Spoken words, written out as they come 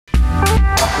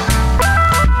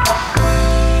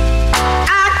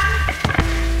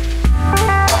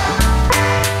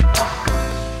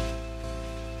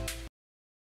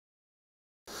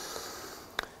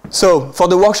So for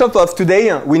the workshop of today,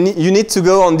 you need to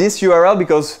go on this URL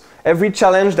because every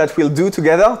challenge that we'll do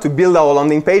together to build our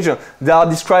landing page, they are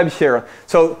described here.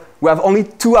 So we have only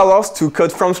 2 hours to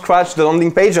code from scratch the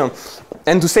landing page. And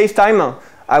to save time,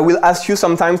 I will ask you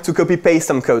sometimes to copy-paste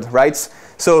some code, right?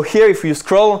 So here, if you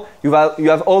scroll, you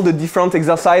have all the different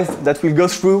exercises that we'll go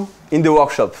through in the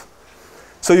workshop.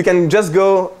 So you can just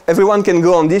go, everyone can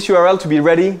go on this URL to be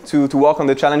ready to work on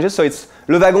the challenges. So it's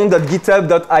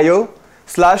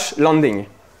lewagon.github.io/landing.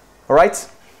 All right?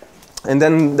 And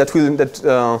then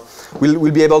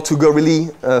we'll be able to go really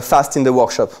fast in the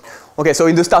workshop. Okay, so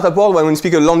in the startup world, when we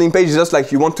speak a landing page, it's just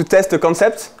like you want to test a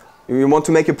concept. You want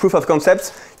to make a proof of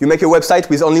concept. You make a website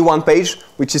with only one page,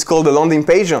 which is called a landing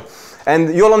page.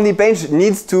 And your landing page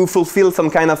needs to fulfill some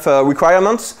kind of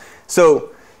requirements.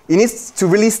 So it needs to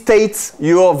really state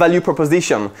your value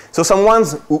proposition. So someone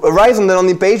who arrives on the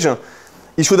landing page,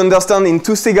 he should understand in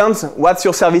 2 seconds what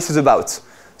your service is about.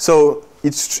 So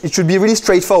it should be really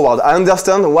straightforward. I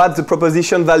understand what the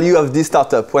proposition value of this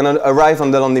startup when I arrive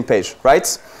on the landing page, right?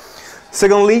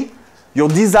 Secondly, your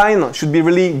design should be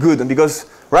really good because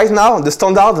right now, the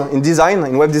standard in design,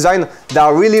 in web design, they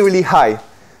are really, really high.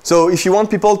 So if you want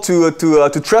people to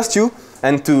trust you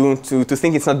and to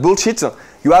think it's not bullshit,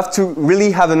 you have to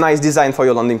really have a nice design for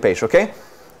your landing page, okay?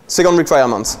 Second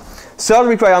requirement. Third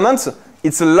requirement,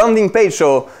 it's a landing page,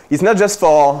 so it's not just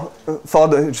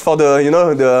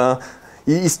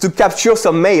it's to capture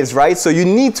some mails, right? So you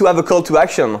need to have a call to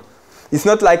action. It's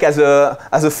not like as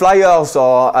a flyers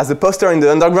or as a poster in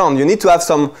the underground. You need to have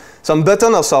some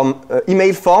button or some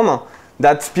email form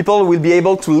that people will be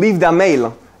able to leave their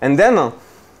mail. And then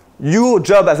your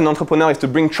job as an entrepreneur is to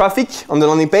bring traffic on the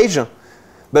landing page.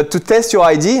 But to test your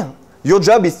idea, your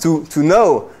job is to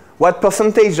know what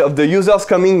percentage of the users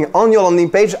coming on your landing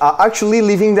page are actually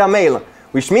leaving their mail,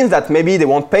 which means that maybe they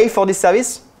won't pay for this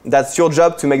service. That's your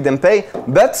job to make them pay.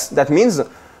 But that means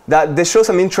that they show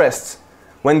some interest.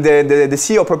 When they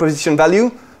see your proposition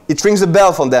value, it rings a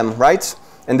bell for them, right?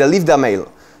 And they leave their mail.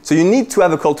 So you need to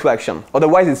have a call to action.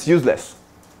 Otherwise, it's useless.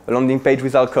 A landing page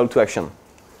without call to action.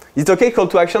 Is it okay, call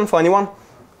to action for anyone?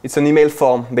 It's an email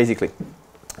form, basically.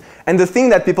 And the thing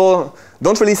that people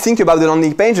don't really think about the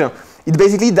landing page, it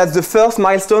basically that's the first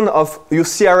milestone of your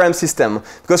CRM system.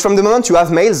 Because from the moment you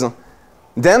have mails,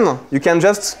 then you can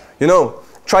just,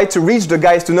 try to reach the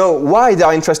guys to know why they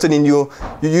are interested in you.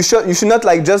 You should not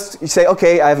like just say,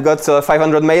 okay, I've got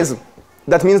 500 mails.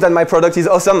 That means that my product is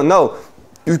awesome. No,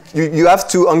 you have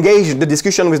to engage the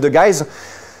discussion with the guys.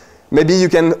 Maybe you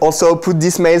can also put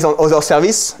these mails on other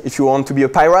service if you want to be a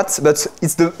pirate. But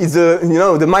it's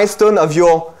the milestone of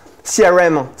your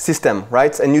CRM system,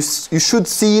 right? And you should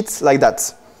see it like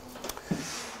that.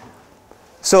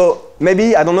 So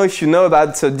maybe I don't know if you know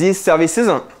about these services.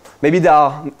 Maybe they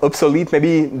are obsolete,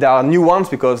 maybe there are new ones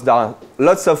because there are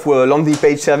lots of landing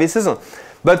page services.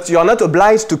 But you are not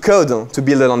obliged to code to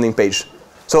build a landing page.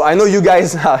 So I know you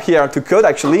guys are here to code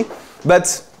actually,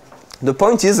 but the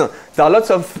point is there are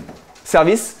lots of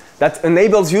service that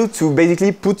enables you to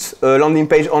basically put a landing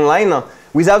page online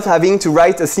without having to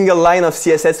write a single line of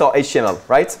CSS or HTML,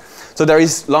 right? So there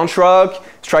is LaunchRock,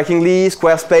 Strikingly,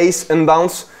 Squarespace,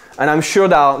 Unbounce, and I'm sure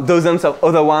there are dozens of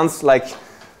other ones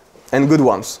and good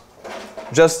ones.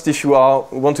 Just if you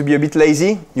want to be a bit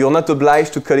lazy, you're not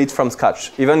obliged to code it from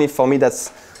scratch, even if for me that's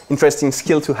an interesting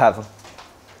skill to have.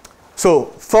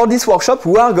 So for this workshop,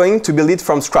 we are going to build it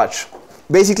from scratch.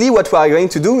 Basically, what we are going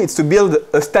to do is to build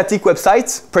a static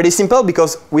website, pretty simple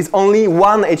because with only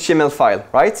one HTML file,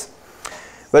 right?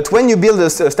 But when you build a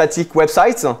static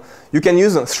website, you can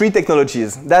use 3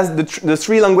 technologies. That's the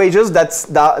 3 languages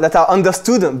that are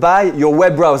understood by your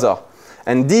web browser.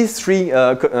 And these 3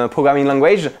 programming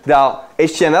languages, they are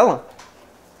HTML,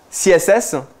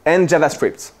 CSS, and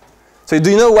JavaScript. So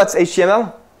do you know what's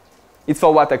HTML? It's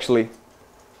for what, actually?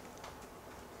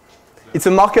 It's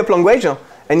a markup language,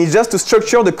 and it's just to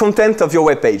structure the content of your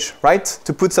web page, right?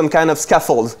 To put some kind of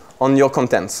scaffold on your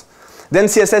content. Then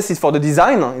CSS is for the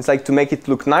design. It's like to make it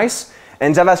look nice.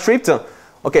 And JavaScript,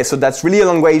 okay, so that's really a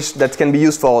language that can be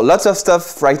used for lots of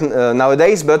stuff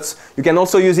nowadays, but you can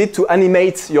also use it to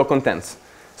animate your content.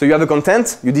 So you have a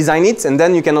content, you design it, and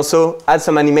then you can also add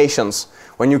some animations.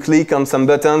 When you click on some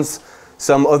buttons,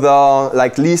 some other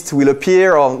list will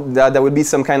appear, or there will be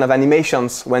some kind of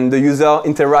animations when the user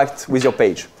interacts with your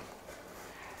page.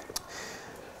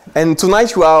 And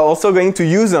tonight we are also going to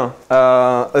use a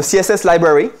CSS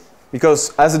library,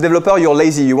 because as a developer you're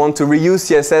lazy, you want to reuse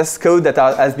CSS code that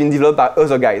has been developed by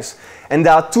other guys. And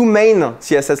there are 2 main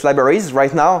CSS libraries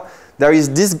right now. There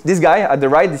is this guy at the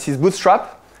right, this is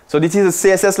Bootstrap. So this is a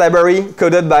CSS library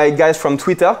coded by guys from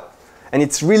Twitter. And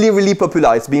it's really, really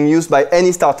popular. It's being used by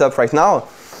any startup right now.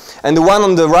 And the one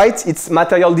on the right, it's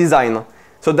material design.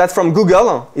 So that's from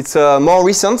Google. It's more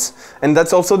recent. And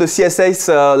that's also the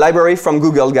CSS library from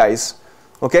Google, guys.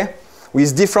 Okay?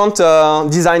 With different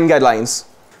design guidelines.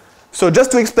 So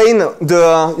just to explain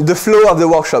the flow of the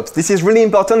workshops. This is really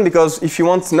important because if you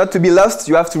want not to be lost,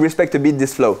 you have to respect a bit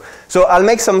this flow. So I'll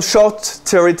make some short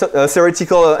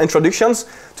theoretical introductions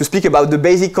to speak about the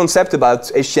basic concept about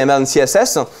HTML and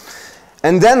CSS.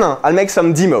 And then I'll make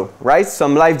some demo, right?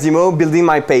 Some live demo building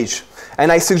my page.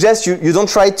 And I suggest you don't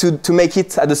try to make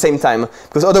it at the same time,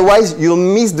 because otherwise you'll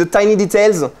miss the tiny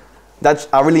details that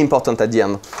are really important at the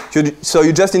end. So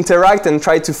you just interact and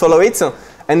try to follow it.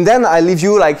 And then I leave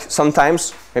you like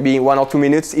sometimes, maybe 1 or 2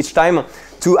 minutes each time,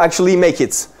 to actually make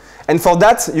it. And for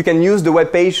that, you can use the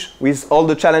web page with all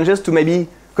the challenges to maybe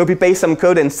copy-paste some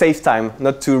code and save time,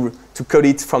 not to code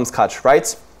it from scratch,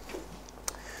 right?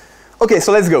 OK,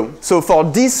 so let's go. So for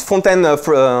this front-end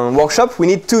workshop, we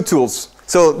need 2 tools.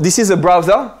 So this is a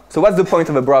browser. So what's the point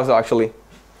of a browser, actually?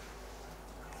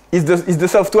 It's the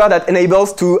software that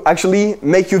enables to actually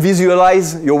make you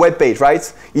visualize your web page, right?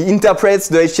 It interprets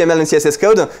the HTML and CSS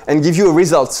code and gives you a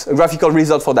result, a graphical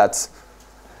result for that.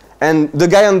 And the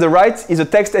guy on the right is a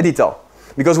text editor.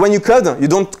 Because when you code, you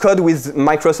don't code with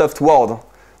Microsoft Word.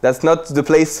 That's not the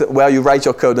place where you write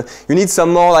your code. You need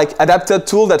some more like adapted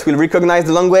tool that will recognize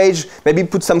the language, maybe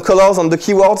put some colors on the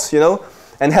keywords, you know,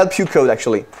 and help you code,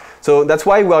 actually. So that's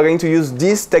why we are going to use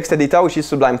this text editor, which is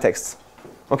Sublime Text.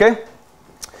 OK?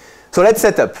 So let's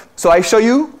set up. So I show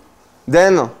you,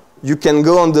 then you can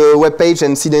go on the web page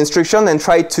and see the instruction and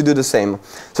try to do the same.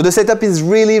 So the setup is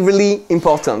really, really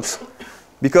important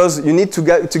because you need to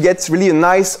get really a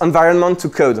nice environment to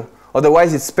code.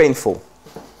 Otherwise, it's painful.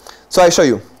 So I show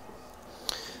you.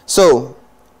 So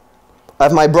I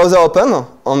have my browser open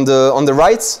on the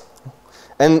right,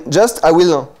 and just I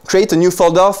will create a new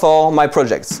folder for my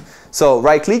projects. So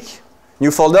right-click,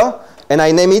 new folder, and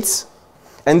I name it.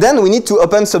 And then we need to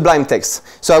open Sublime Text.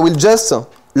 So I will just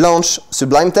launch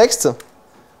Sublime Text,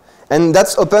 and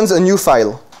that opens a new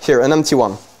file here, an empty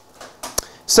one.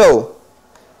 So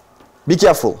be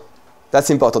careful. That's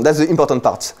important. That's the important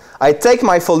part. I take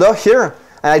my folder here,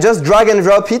 and I just drag and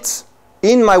drop it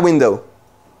in my window.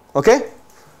 OK?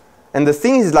 And the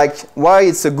thing is, like, why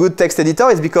it's a good text editor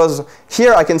is because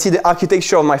here I can see the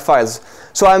architecture of my files.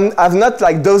 So I've not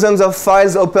like dozens of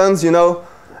files opened, you know,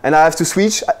 and I have to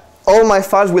switch. All my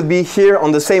files will be here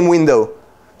on the same window.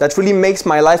 That really makes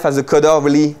my life as a coder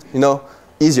really, you know,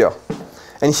 easier.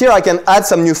 And here I can add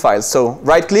some new files. So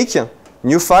right-click,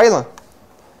 new file.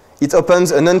 It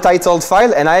opens an untitled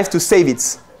file, and I have to save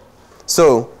it.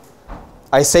 So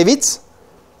I save it.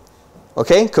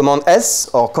 OK, Command S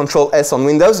or Control S on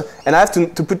Windows, and I have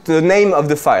to put the name of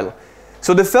the file.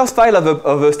 So the first file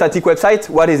of a static website,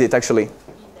 what is it actually?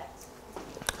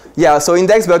 Yeah, so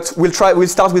index, but we'll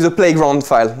start with a playground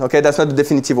file. Okay, that's not the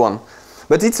definitive one.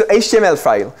 But it's an HTML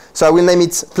file. So I will name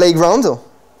it playground.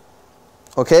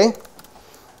 Okay.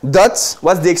 Dot,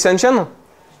 what's the extension?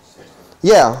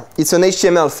 Yeah, it's an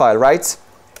HTML file, right?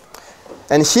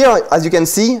 And here, as you can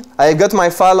see, I got my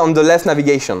file on the left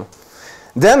navigation.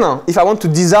 Then, if I want to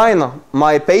design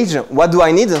my page, what do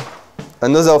I need?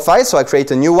 Another file, so I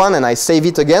create a new one and I save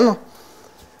it again.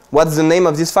 What's the name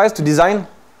of this file to design?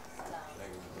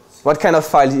 What kind of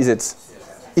file is it?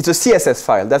 It's a CSS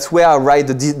file. That's where I write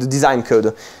the design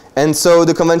code. And so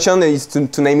the convention is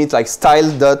to name it like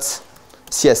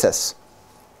style.css.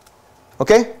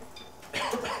 OK?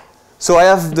 So I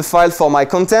have the file for my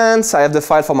contents, I have the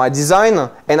file for my design,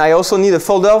 and I also need a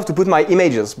folder to put my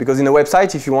images. Because in a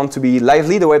website, if you want to be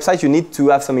lively, the website, you need to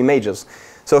have some images.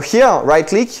 So here,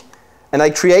 right-click, and I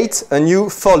create a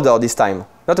new folder this time.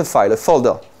 Not a file, a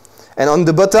folder. And on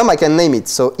the bottom, I can name it.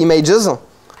 So images.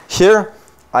 Here,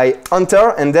 I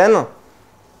enter, and then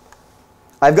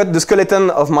I've got the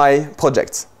skeleton of my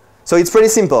project. So it's pretty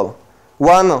simple.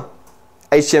 One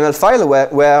HTML file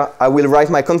where I will write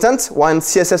my content, one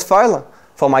CSS file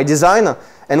for my design,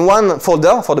 and one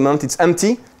folder, for the moment it's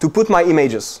empty, to put my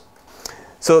images.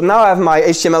 So now I have my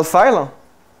HTML file,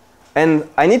 and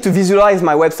I need to visualize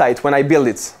my website when I build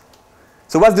it.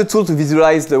 So what's the tool to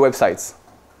visualize the websites?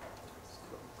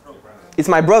 It's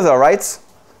my browser, right?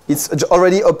 It's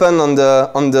already open on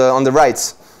the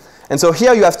right. And so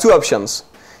here you have 2 options.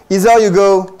 Either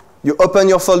you open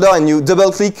your folder and you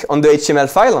double-click on the HTML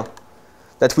file.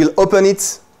 That will open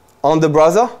it on the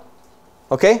browser.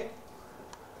 OK?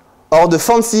 Or the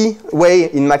fancy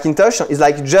way in Macintosh is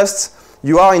like just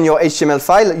you are in your HTML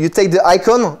file. You take the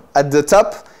icon at the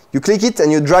top. You click it,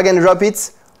 and you drag and drop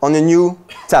it on a new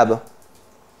tab.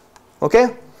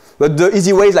 OK? But the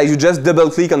easy way is like you just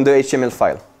double-click on the HTML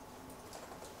file.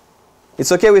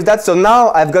 It's okay with that? So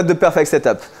now I've got the perfect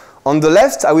setup. On the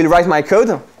left, I will write my code.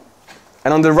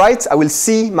 And on the right, I will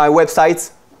see my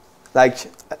website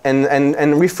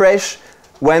and refresh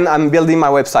when I'm building my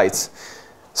website.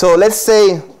 So let's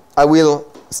say I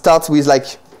will start with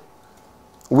like,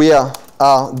 we are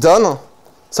done,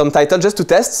 some title just to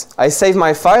test. I save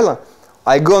my file.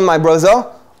 I go on my browser.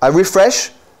 I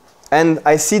refresh. And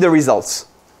I see the results.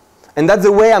 And that's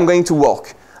the way I'm going to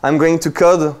work. I'm going to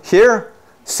code here,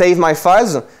 save my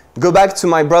files, go back to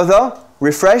my browser,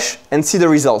 refresh, and see the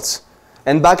results.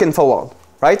 And back and forward,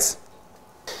 right?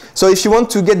 So if you want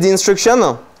to get the instruction,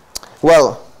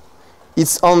 well,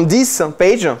 it's on this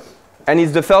page, and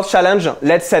it's the first challenge,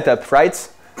 let's set up, right?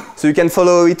 So you can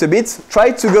follow it a bit.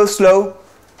 Try to go slow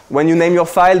when you name your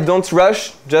file. Don't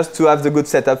rush, just to have the good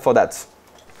setup for that.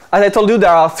 As I told you, there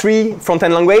are 3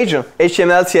 front-end languages,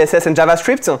 HTML, CSS, and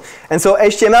JavaScript. And so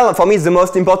HTML, for me, is the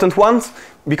most important one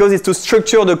because it's to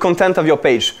structure the content of your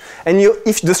page. And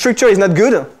if the structure is not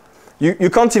good, you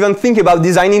can't even think about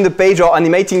designing the page or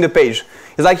animating the page.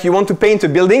 It's like you want to paint a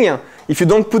building. If you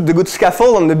don't put the good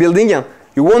scaffold on the building,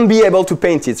 you won't be able to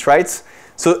paint it, right?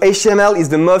 So HTML is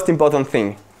the most important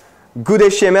thing. Good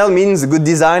HTML means good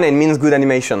design and means good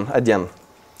animation at the end.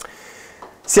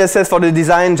 CSS for the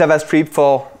design, JavaScript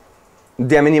for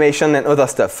the animation and other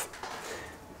stuff.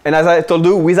 And as I told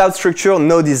you, without structure,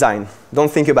 no design.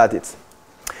 Don't think about it.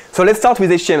 So let's start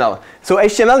with HTML. So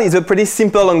HTML is a pretty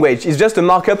simple language. It's just a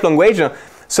markup language.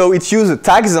 So it uses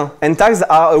tags, and tags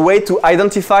are a way to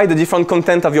identify the different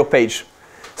content of your page.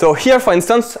 So here, for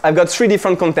instance, I've got 3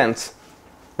 different contents,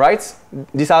 right?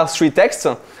 These are 3 texts.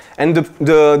 And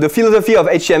the philosophy of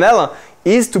HTML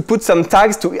is to put some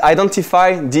tags to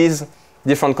identify these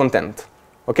different content.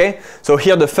 Okay? So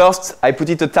here the first, I put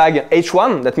it a tag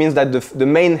H1, that means that the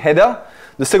main header.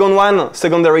 The second one,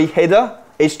 secondary header,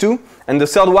 H2. And the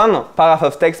third one, paragraph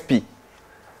of text P.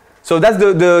 So that's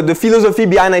the philosophy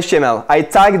behind HTML. I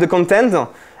tag the content,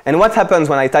 and what happens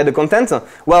when I tag the content?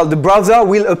 Well, the browser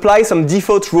will apply some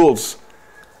default rules.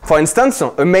 For instance,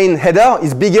 a main header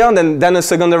is bigger than a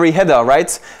secondary header,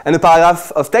 right? And a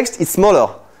paragraph of text is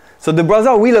smaller. So the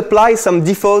browser will apply some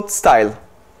default style.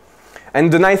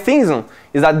 And the nice thing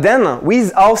is that then,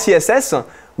 with our CSS,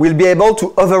 we'll be able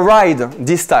to override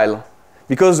this style.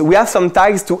 Because we have some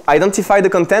tags to identify the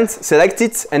content, select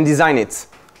it, and design it.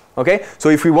 Okay? So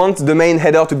if we want the main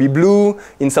header to be blue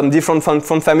in some different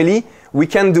font family, we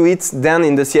can do it then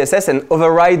in the CSS and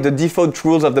override the default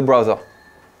rules of the browser.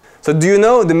 So do you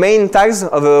know the main tags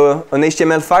of an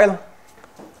HTML file?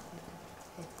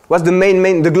 What's the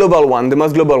the global one, the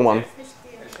most global one?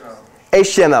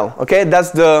 HTML. Okay,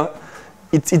 that's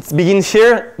it begins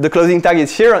here, the closing tag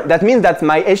is here. That means that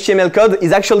my HTML code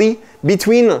is actually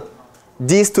between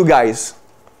these 2 guys.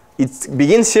 It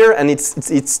begins here and it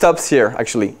stops here,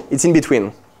 actually. It's in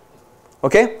between.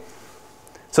 Okay?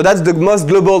 So that's the most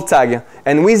global tag.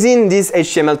 And within this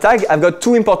HTML tag, I've got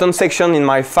 2 important sections in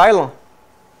my file,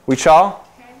 which are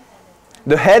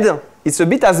the head. It's a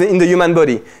bit as in the human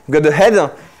body. You've got the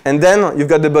head, and then you've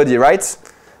got the body, right?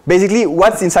 Basically,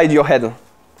 what's inside your head?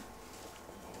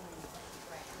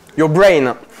 Your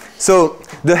brain. So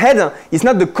the head is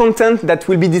not the content that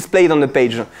will be displayed on the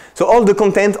page. So all the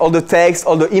content, all the text,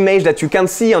 all the image that you can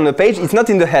see on the page, it's not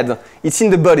in the head. It's in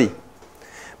the body.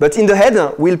 But in the head,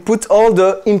 we'll put all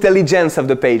the intelligence of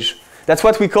the page. That's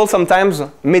what we call sometimes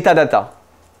metadata.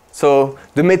 So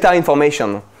the meta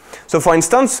information. So for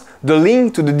instance, the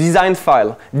link to the design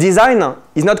file. Design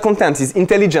is not content, it's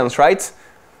intelligence, right?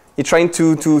 It's trying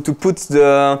to put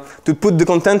the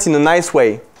content in a nice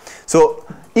way. So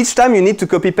each time you need to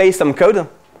copy-paste some code,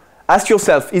 ask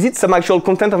yourself, is it some actual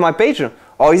content of my page?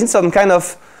 Or is it some kind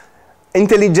of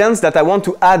intelligence that I want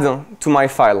to add to my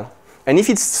file? And if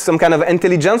it's some kind of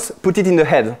intelligence, put it in the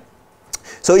head.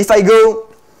 So if I go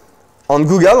on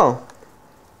Google,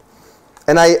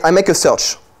 and I make a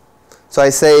search. So I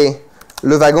say,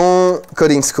 Le Wagon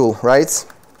Coding School, right?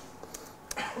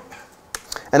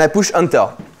 And I push Enter.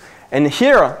 And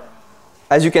here,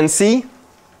 as you can see,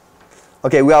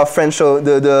 okay, we are French, so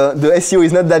the SEO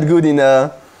is not that good in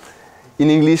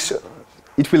English.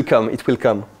 It will come, it will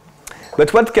come.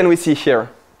 But what can we see here?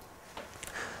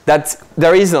 That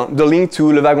there is the link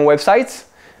to Le Wagon website,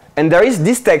 and there is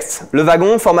this text, Le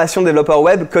Wagon Formation Développeur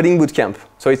Web Coding Bootcamp.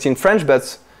 So it's in French,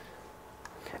 but...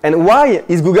 And why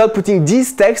is Google putting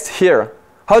this text here?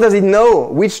 How does it know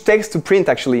which text to print,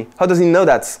 actually? How does it know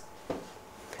that?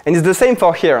 And it's the same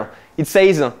for here. It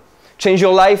says, change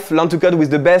your life, learn to code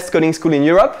with the best coding school in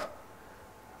Europe.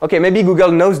 Okay, maybe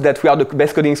Google knows that we are the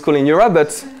best coding school in Europe,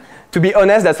 but To be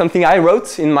honest, that's something I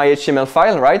wrote in my HTML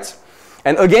file, right?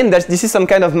 And again, this is some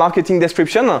kind of marketing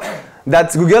description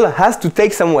that Google has to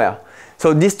take somewhere.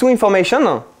 So these two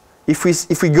information,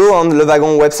 if we go on the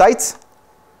Wagon website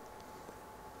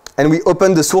and we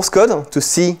open the source code to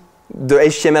see the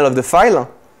HTML of the file,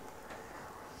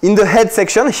 in the head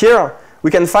section here,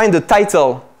 we can find the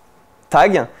title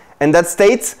tag, and that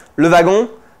states Le Wagon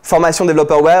Formation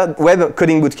Developer Web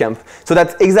Coding Bootcamp. So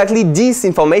that's exactly this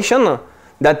information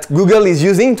that Google is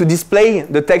using to display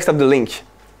the text of the link.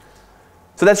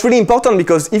 So that's really important,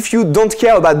 because if you don't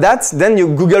care about that, then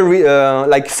your Google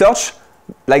like search,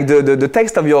 like the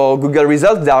text of your Google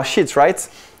results, they are shit, right?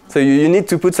 So you need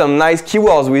to put some nice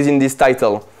keywords within this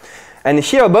title. And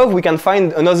here above, we can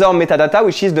find another metadata,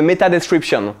 which is the meta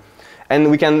description.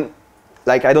 And we can,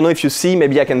 like, I don't know if you see,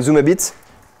 maybe I can zoom a bit.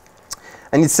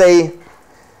 And it say,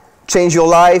 change your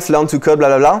life, learn to code, blah,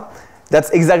 blah, blah.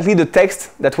 That's exactly the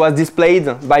text that was displayed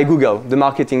by Google, the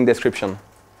marketing description.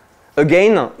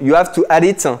 Again, you have to add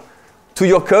it to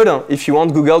your code if you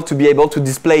want Google to be able to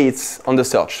display it on the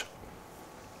search.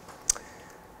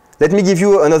 Let me give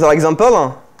you another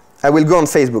example. I will go on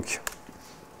Facebook.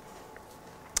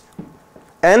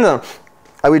 And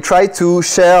I will try to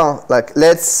share, like,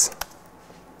 let's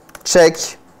check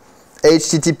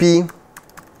http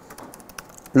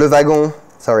lewagon.com.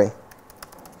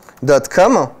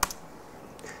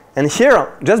 And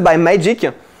here, just by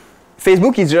magic,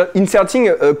 Facebook is inserting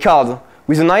a card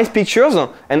with nice pictures,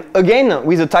 and again,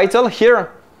 with a title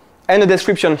here and a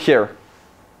description here.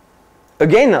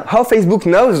 Again, how Facebook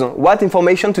knows what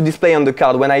information to display on the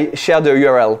card when I share the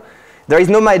URL. There is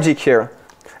no magic here.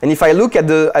 And if I look at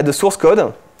the source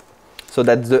code, so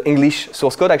that's the English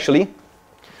source code actually,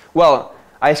 well,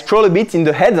 I scroll a bit in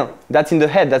the head, that's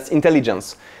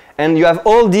intelligence. And you have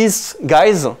all these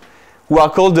guys who are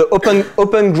called the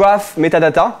open graph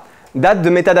metadata. That's the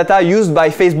metadata used by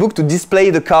Facebook to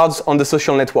display the cards on the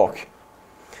social network.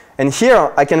 And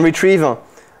here I can retrieve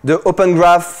the open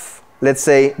graph, let's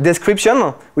say,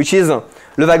 description, which is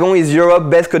Le Wagon is Europe's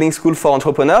best coding school for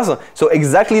entrepreneurs. So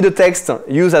exactly the text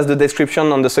used as the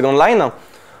description on the second line.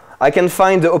 I can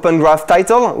find the open graph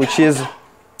title, which is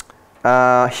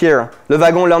here, Le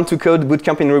Wagon Learn to Code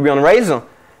Bootcamp in Ruby on Rails.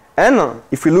 And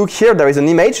if we look here, there is an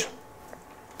image.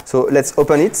 So let's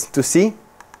open it to see.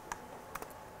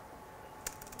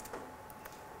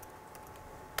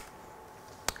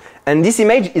 And this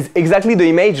image is exactly the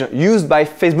image used by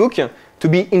Facebook to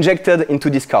be injected into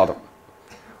this card.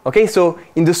 Okay, so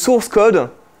in the source code,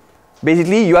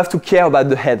 basically you have to care about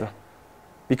the head,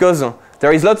 because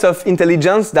there is lots of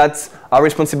intelligence that are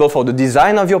responsible for the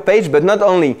design of your page, but not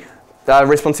only, they are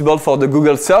responsible for the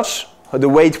Google search, the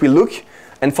way it will look,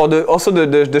 and for also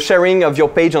the sharing of your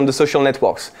page on the social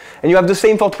networks. And you have the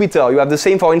same for Twitter, you have the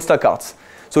same for Instacart.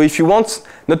 So if you want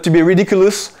not to be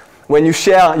ridiculous when you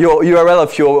share your URL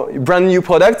of your brand new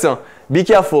product, be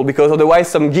careful, because otherwise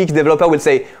some geek developer will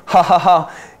say, ha ha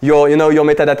ha, your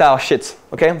metadata are shit.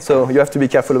 Okay, so you have to be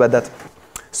careful about that.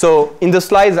 So in the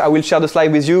slides, I will share the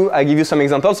slide with you. I give you some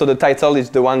examples. So the title is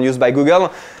the one used by Google.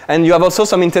 And you have also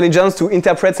some intelligence to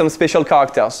interpret some special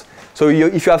characters. So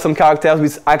if you have some characters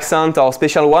with accent or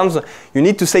special ones, you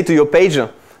need to say to your page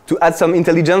to add some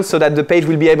intelligence so that the page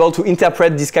will be able to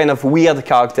interpret these kind of weird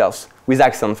characters with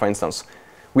accent, for instance.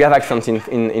 We have accent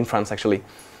in France, actually.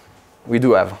 We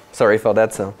do have. Sorry for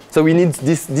that. So we need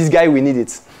this guy, we need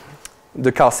it.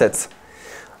 The car set.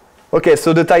 Okay,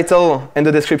 so the title and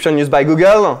the description used by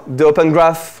Google, the open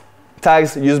graph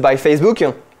tags used by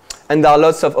Facebook, and there are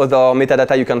lots of other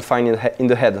metadata you can find in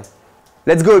the head.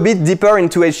 Let's go a bit deeper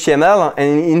into HTML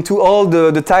and into all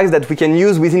the tags that we can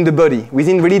use within the body,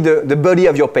 within really the body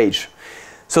of your page.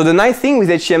 So the nice thing with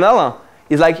HTML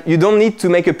is, like, you don't need to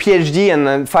make a PhD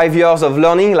and 5 years of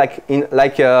learning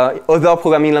like other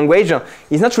programming language.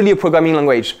 It's not really a programming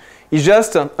language. It's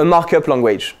just a markup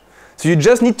language. So you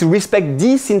just need to respect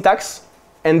this syntax,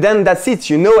 and then that's it.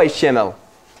 You know HTML.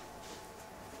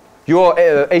 You're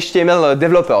HTML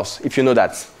developers, if you know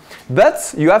that.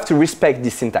 But you have to respect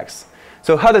this syntax.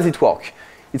 So how does it work?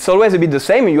 It's always a bit the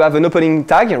same. You have an opening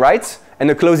tag, right? And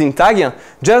a closing tag,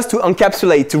 just to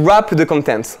encapsulate, to wrap the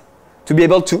content. To be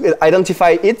able to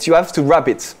identify it, you have to wrap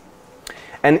it.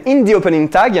 And in the opening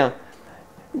tag,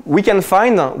 we can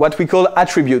find what we call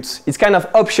attributes. It's kind of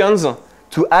options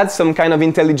to add some kind of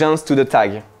intelligence to the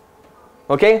tag.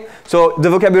 Okay? So the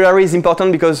vocabulary is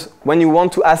important, because when you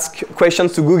want to ask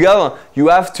questions to Google, you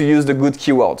have to use the good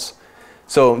keywords.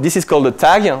 So this is called a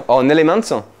tag or an element.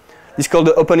 This is called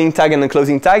the opening tag and the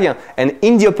closing tag. And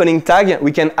in the opening tag,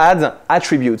 we can add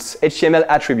attributes, HTML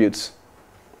attributes.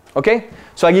 Okay?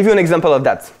 So I give you an example of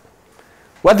that.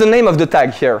 What's the name of the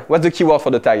tag here? What's the keyword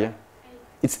for the tag?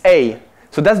 It's A.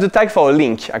 So that's the tag for a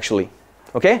link, actually.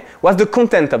 Okay? What's the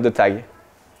content of the tag?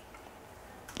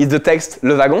 It's the text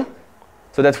Le Wagon.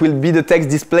 So that will be the text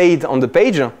displayed on the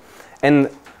page. And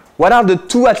what are the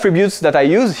two attributes that I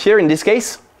use here in this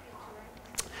case?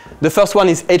 The first one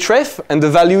is href, and the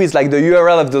value is like the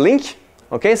URL of the link.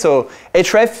 Okay, so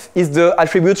href is the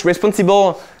attribute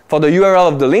responsible for the URL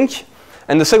of the link.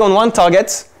 And the second one,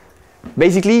 target,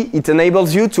 basically it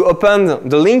enables you to open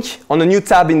the link on a new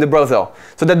tab in the browser,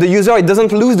 so that the user it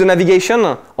doesn't lose the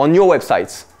navigation on your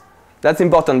website. That's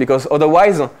important because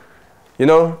otherwise, you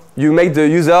know, you make the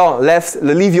user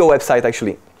leave your website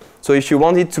actually. So if you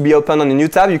want it to be open on a new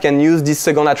tab, you can use this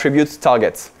second attribute,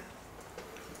 target.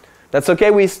 That's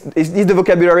okay with, is the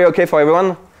vocabulary okay for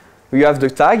everyone? You have the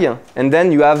tag, and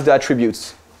then you have the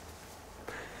attributes.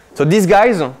 So these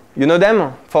guys, you know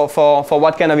them? For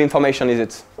what kind of information is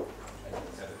it?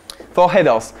 For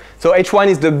headers. So H1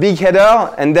 is the big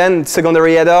header, and then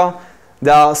secondary header,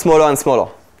 they are smaller and smaller.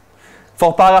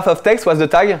 For paragraph of text, what's the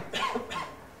tag?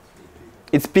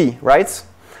 It's P, right?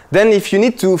 Then if you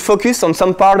need to focus on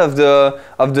some part of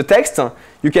the text,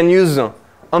 you can use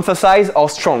emphasize or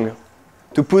strong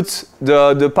to put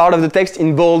the part of the text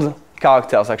in bold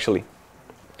characters, actually.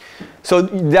 So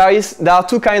there are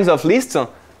two kinds of lists.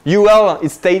 UL,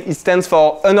 it stands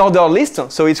for unordered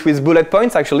list, so it's with bullet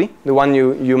points, actually, the one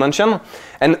you mentioned.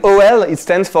 And OL, it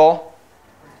stands for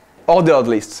ordered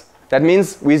lists. That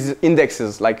means with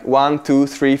indexes, like 1, 2,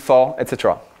 3, 4,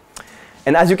 etc.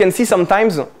 And as you can see,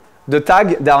 sometimes the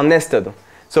tag, they are nested.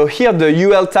 So here the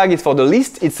UL tag is for the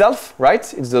list itself, right?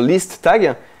 It's the list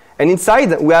tag. And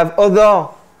inside, we have other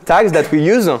tags that we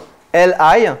use,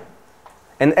 LI,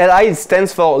 and LI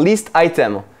stands for list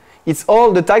item. It's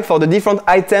all the tag for the different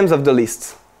items of the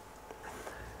list.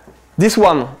 This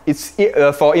one, it's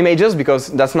for images, because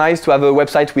that's nice to have a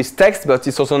website with text, but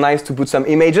it's also nice to put some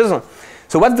images.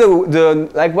 So what's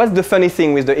what's the funny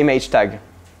thing with the image tag?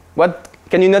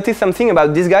 Can you notice something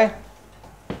about this guy?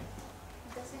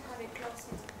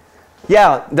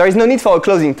 Yeah, there is no need for a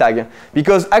closing tag,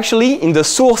 because actually in the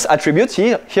source attribute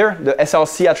here the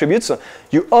src attributes,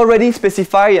 you already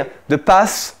specify the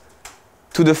path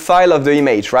to the file of the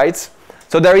image, right?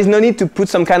 So there is no need to put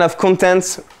some kind of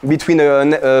content between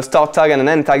a start tag and an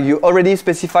end tag. You already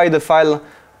specify the file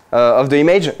of the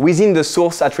image within the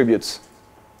source attributes.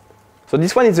 So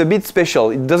this one is a bit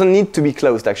special. It doesn't need to be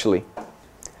closed, actually.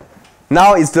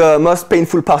 Now it's the most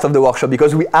painful part of the workshop,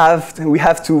 because we have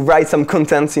to write some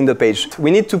contents in the page.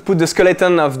 We need to put the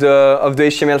skeleton of the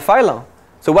HTML file.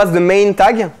 So what's the main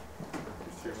tag?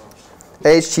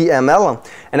 HTML.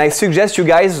 And I suggest you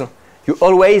guys, you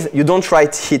don't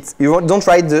write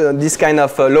this kind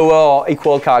of lower or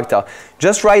equal character.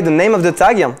 Just write the name of the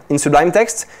tag in Sublime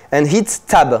Text and hit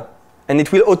tab, and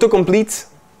it will autocomplete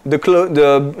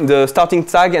the starting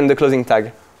tag and the closing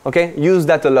tag. Okay, use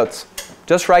that a lot.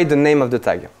 Just write the name of the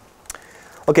tag.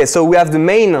 Okay, so we have the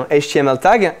main HTML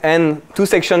tag and two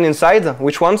sections inside.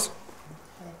 Which ones?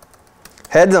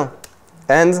 Head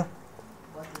and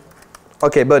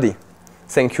okay, body.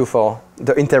 Thank you for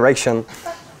the interaction.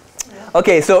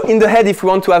 Okay, so in the head, if we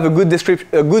want to have a good description,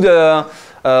 a good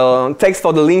text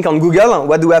for the link on Google,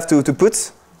 what do we have to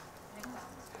put?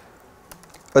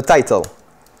 A title.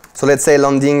 So let's say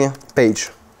landing page.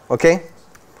 Okay,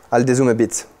 I'll dezoom a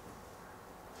bit.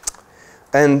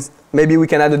 And maybe we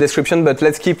can add a description, but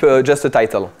let's keep just a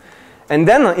title. And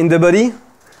then in the body,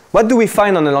 what do we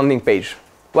find on a landing page?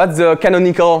 What's the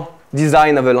canonical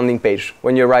design of a landing page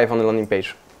when you arrive on the landing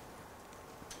page?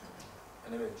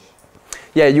 An image.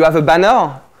 Yeah, you have a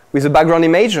banner with a background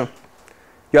image. You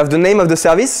have the name of the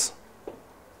service.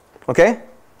 Okay?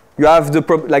 You have the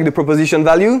proposition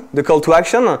value, the call to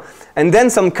action, and then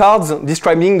some cards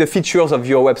describing the features of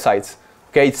your website.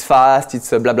 Okay, it's fast, it's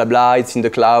blah blah blah, it's in the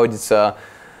cloud, it's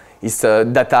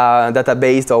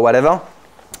database or whatever.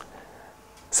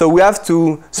 So we add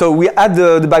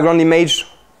the background image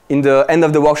in the end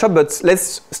of the workshop, but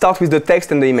let's start with the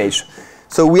text and the image.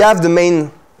 So we have the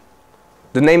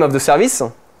name of the service.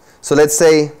 So let's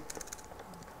say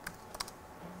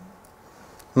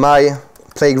my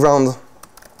playground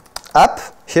app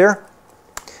here,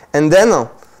 and then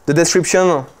the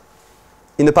description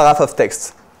in a paragraph of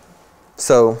text.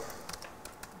 So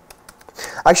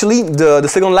actually, the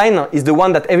second line is the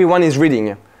one that everyone is reading.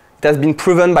 It has been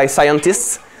proven by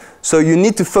scientists. So you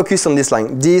need to focus on this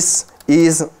line. This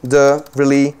is the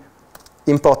really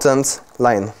important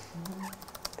line.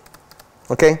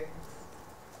 Okay?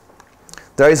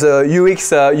 There is a UX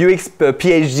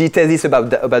PhD thesis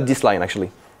about this line,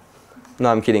 actually. No,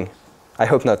 I'm kidding. I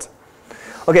hope not.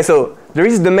 Okay, so there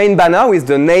is the main banner with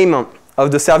the name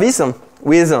of the service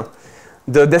with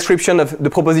the description of the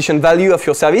proposition value of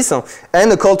your service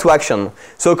and a call to action.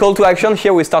 So a call to action,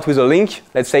 here we start with a link,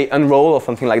 let's say enroll or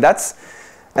something like that.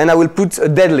 And I will put a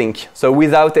dead link, so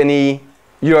without any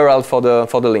URL for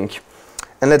the link.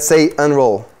 And let's say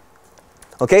enroll.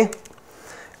 Okay?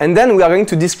 And then we are going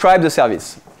to describe the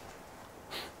service.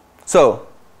 So,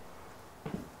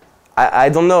 I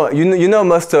don't know, you know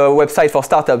most websites for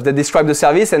startups, they describe the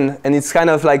service and it's kind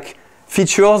of like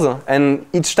features, and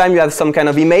each time you have some kind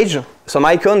of image, some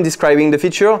icon describing the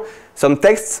feature, some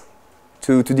text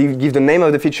to give the name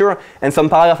of the feature, and some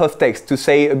paragraph of text to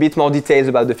say a bit more details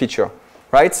about the feature,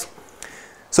 right?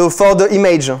 So for the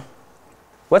image,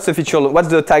 what's the feature, what's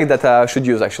the tag that I should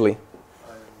use actually?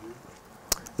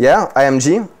 Yeah,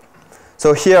 IMG.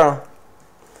 So here,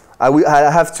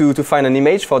 I have to find an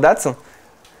image for that.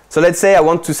 So let's say I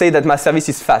want to say that my service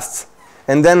is fast.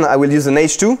 And then I will use an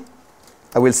H2.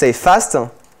 I will say fast.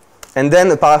 And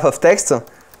then a paragraph of text.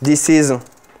 This is a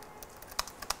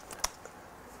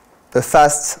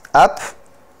fast app.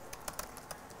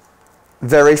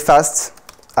 Very fast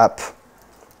app.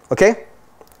 Okay?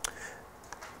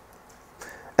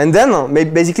 And then,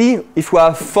 basically, if we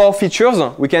have 4 features,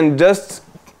 we can just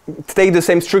take the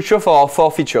same structure for our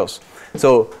 4 features.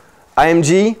 So,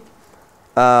 IMG,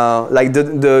 like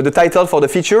the title for the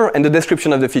feature and the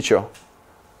description of the feature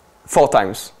 4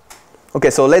 times. Okay,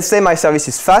 so let's say my service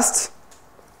is fast.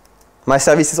 My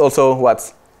service is also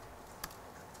what?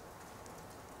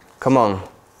 Come on.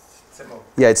 Simple.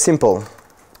 Yeah, it's simple.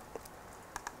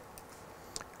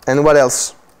 And what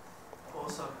else?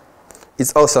 Awesome.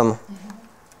 It's awesome.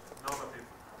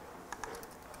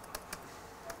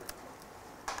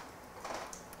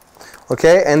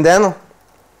 Okay, and then,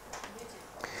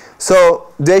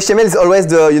 so the HTML is always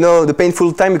the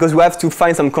painful time because we have to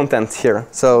find some content here.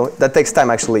 So that takes time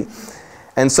actually.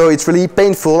 And so it's really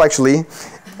painful actually.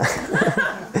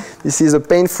 This is a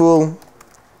painful,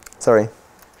 sorry.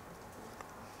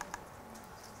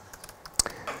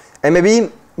 And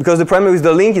maybe because the problem with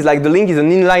the link is like the link is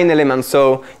an inline element.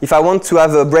 So if I want to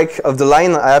have a break of the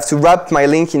line, I have to wrap my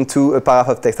link into a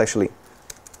paragraph of text actually.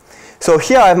 So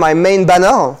here I have my main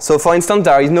banner. So for instance,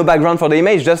 there is no background for the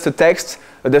image, just a text,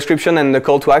 a description, and a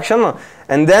call to action.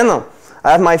 And then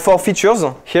I have my 4 features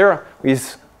here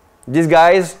with these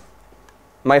guys,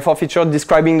 my 4 features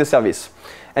describing the service.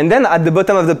 And then at the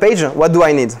bottom of the page, what do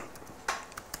I need?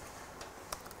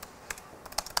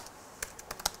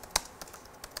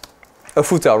 A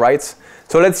footer, right?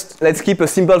 So let's keep a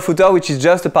simple footer, which is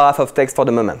just a paragraph of text for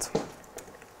the moment.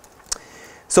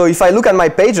 So if I look at my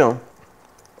page,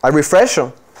 I refresh.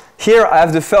 Here I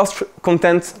have the first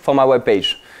content for my web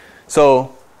page.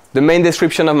 So the main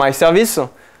description of my service,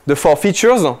 the 4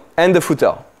 features, and the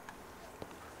footer.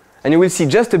 And you will see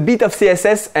just a bit of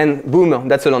CSS, and boom,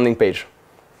 that's a landing page.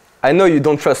 I know you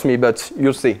don't trust me, but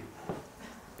you'll see.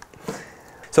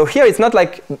 So here it's not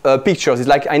like pictures. It's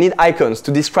like I need icons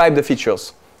to describe the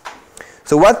features.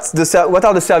 So what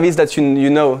are the services that you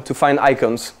know to find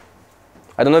icons?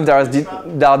 I don't know if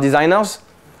there are designers.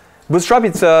 Bootstrap,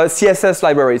 it's a CSS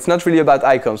library. It's not really about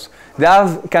icons. They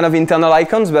have kind of internal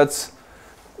icons, but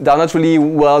they're not really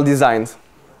well designed.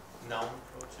 Noun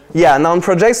project? Yeah, noun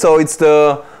project. So it's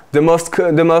the most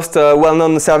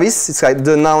well-known service. It's like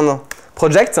the noun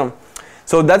project.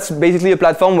 So that's basically a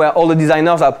platform where all the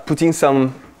designers are putting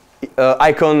some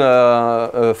icon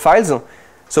files.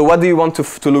 So what do you want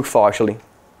to look for, actually?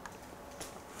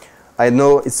 I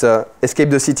know it's escape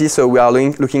the city, so we are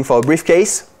looking for a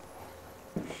briefcase.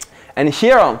 And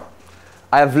here,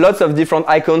 I have lots of different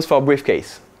icons for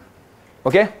briefcase.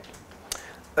 Okay?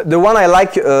 The one I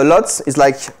like lots is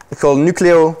like called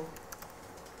Nucleo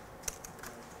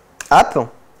app.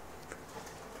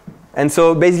 And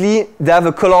so basically, they have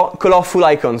a colorful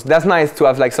icons. That's nice to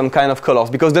have like some kind of colors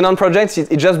because the non-project,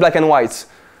 it's just black and white.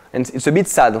 And it's a bit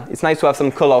sad. It's nice to have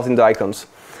some colors in the icons.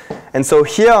 And so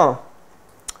here,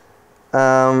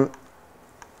 I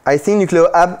think Nucleo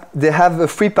app, they have a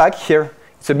free pack here.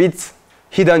 It's a bit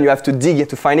hidden. You have to dig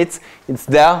to find it. It's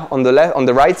there on the left, on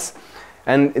the right.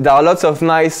 And there are lots of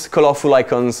nice, colorful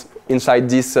icons inside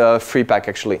this free pack,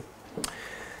 actually.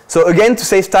 So again, to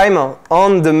save time,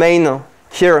 on the main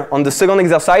here, on the second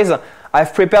exercise,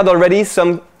 I've prepared already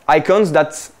some icons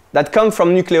that come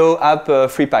from Nucleo app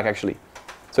free pack, actually.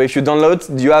 So if you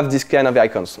download, you have this kind of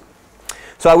icons.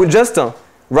 So I will just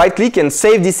right-click and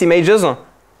save these images.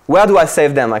 Where do I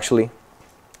save them, actually?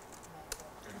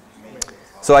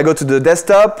 So I go to the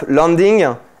desktop,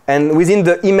 landing, and within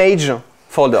the image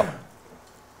folder.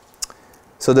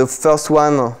 So the first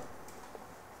one,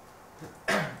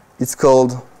 it's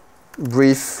called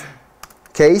brief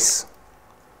case.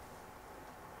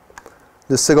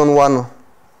 The second one,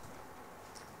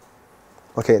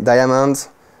 okay, diamond.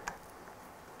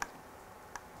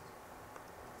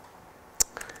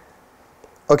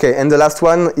 Okay, and the last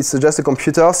one is just a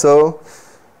computer, so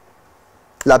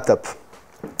laptop.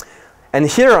 And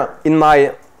here in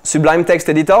my Sublime text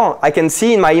editor, I can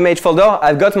see in my image folder,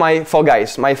 I've got my 4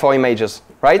 guys, my 4 images,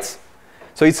 right?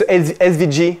 So it's an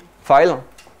SVG file.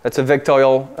 That's a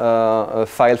vectorial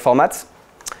file format.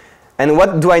 And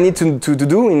what do I need to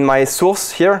do in my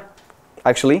source here,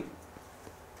 actually?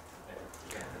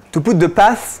 To put the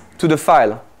path to the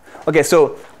file. Okay,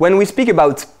 so when we speak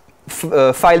about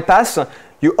file paths,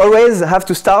 you always have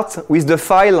to start with the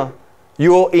file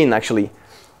you're in, actually.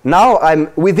 Now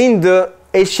I'm within the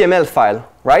HTML file,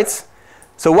 right?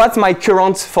 So what's my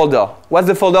current folder? What's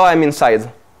the folder I'm inside?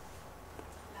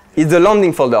 It's the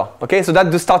landing folder, okay? So that's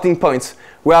the starting point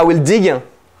where I will dig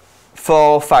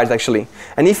for files, actually.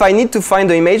 And if I need to find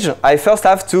the image, I first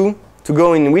have to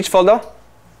go in which folder?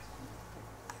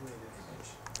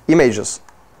 Images.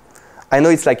 I know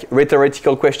it's like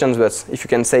rhetorical questions, but if you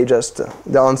can say just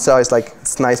the answer is like,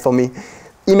 it's nice for me.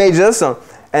 Images,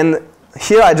 and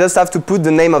here I just have to put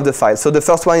the name of the file. So the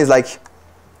first one is like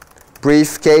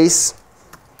briefcase.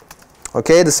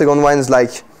 Okay, the second one is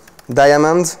like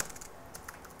diamond.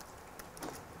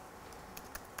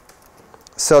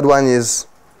 Third one is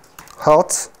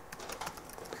heart.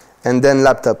 And then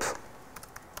laptop.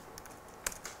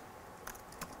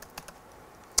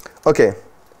 Okay.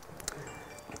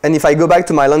 And if I go back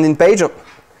to my landing page,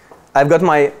 I've got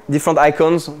my different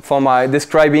icons for my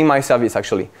describing my service,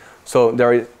 actually. So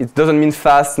it doesn't mean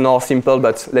fast nor simple,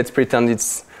 but let's pretend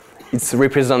it's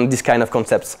represent this kind of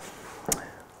concepts.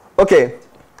 Okay.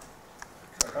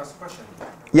 Can I ask a question?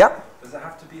 Yeah. Does it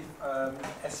have to be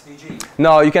SVG?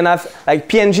 No, you can have like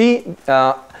PNG,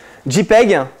 JPEG.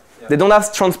 Yeah. They don't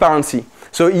have transparency.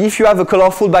 So if you have a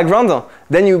colorful background,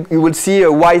 then you will see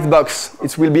a white box.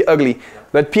 It will be ugly. Yeah.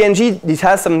 But PNG, it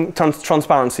has some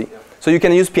transparency. Yeah. So you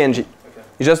can use PNG. Okay.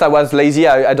 It's just I was lazy.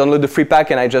 I downloaded the free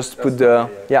pack and I just put the,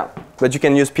 yeah. But you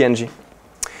can use PNG.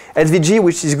 SVG,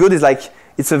 which is good, is like,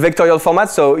 it's a vectorial format.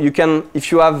 So you can, if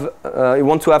you have, you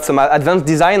want to have some advanced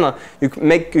design, you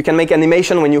can make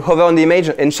animation when you hover on the image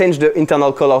and change the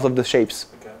internal colors of the shapes.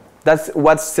 Okay. That's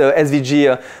what's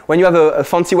SVG. When you have a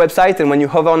fancy website and when you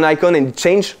hover on an icon and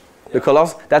change the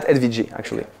colors, that's SVG,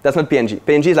 actually. That's not PNG.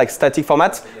 PNG is like static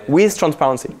format with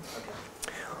transparency.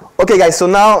 Okay, guys, so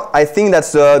now I think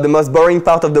that's the most boring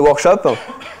part of the workshop.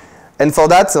 And for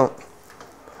that,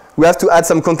 we have to add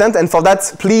some content. And for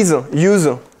that, please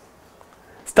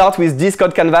start with this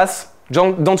code canvas.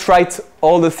 Don't write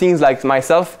all the things like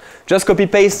myself. Just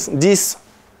copy-paste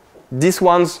these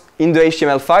ones in the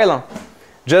HTML file.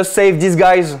 Just save these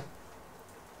guys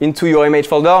into your image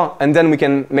folder, and then we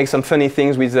can make some funny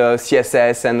things with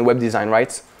CSS and web design,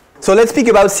 right? So let's speak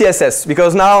about CSS,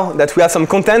 because now that we have some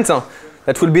content,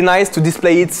 that will be nice to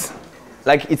display it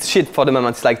like it's shit for the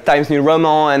moment. It's like Times New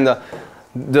Roman and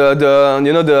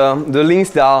the links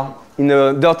that are in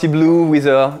a dirty blue with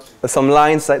some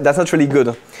lines. That's not really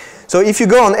good. So if you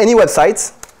go on any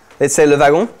website, let's say Le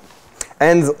Wagon,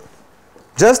 and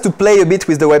just to play a bit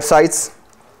with the websites,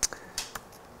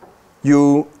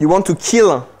 you want to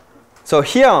kill. So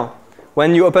here,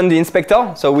 when you open the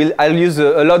inspector, so I'll use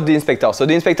a lot the inspector. So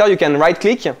the inspector, you can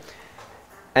right-click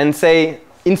and say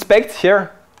inspect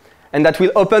here, and that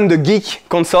will open the geek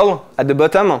console at the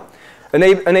bottom,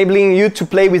 enabling you to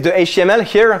play with the HTML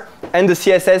here and the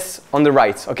CSS on the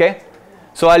right, okay?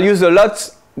 So I'll use a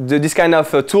lot this kind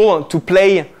of tool to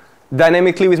play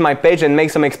dynamically with my page and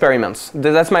make some experiments.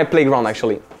 That's my playground,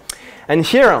 actually. And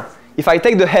here, if I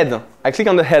take the head, I click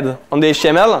on the head on the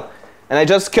HTML, and I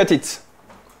just cut it.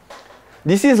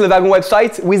 This is the Wagon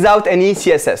website without any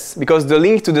CSS, because the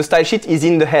link to the style sheet is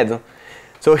in the head.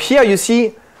 So here you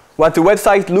see what the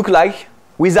website looks like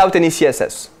without any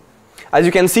CSS. As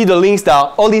you can see, the links that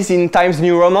are all this in Times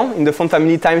New Roman, in the font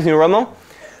family Times New Roman.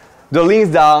 The links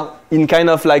that are in kind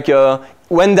of like,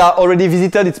 when they are already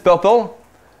visited, it's purple.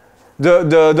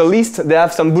 The list, they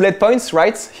have some bullet points,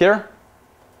 right, here.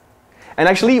 And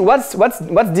actually, what's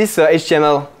this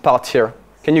HTML part here?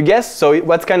 Can you guess? So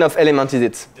what kind of element is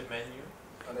it? The menu.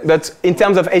 But in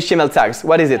terms of HTML tags,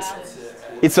 what is it?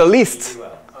 It's a list.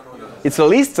 It's a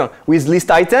list with list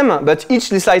item, but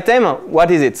each list item, what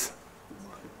is it?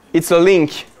 It's a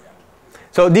link.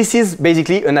 So this is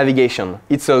basically a navigation.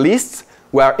 It's a list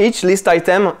where each list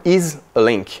item is a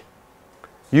link.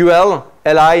 UL,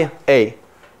 LI, A.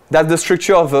 That's the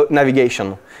structure of a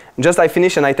navigation. Just I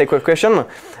finish and I take a question.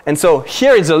 And so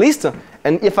here is a list,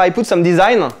 and if I put some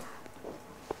design,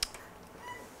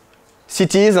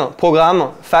 cities,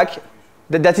 program, fac,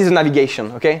 that is a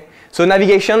navigation, okay? So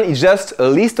navigation is just a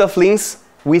list of links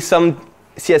with some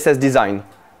CSS design.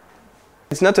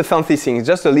 It's not a fancy thing, it's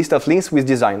just a list of links with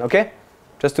design, okay?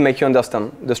 Just to make you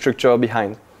understand the structure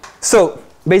behind. So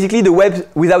basically the web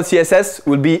without CSS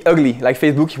will be ugly, like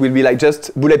Facebook will be like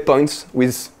just bullet points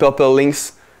with purple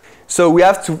links. So we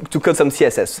have to code some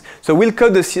CSS. So we'll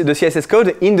code the CSS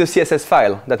code in the CSS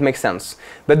file, that makes sense.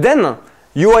 But then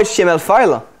your HTML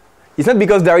file, it's not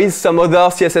because there is some other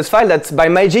CSS file that by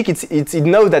magic it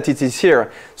knows that it is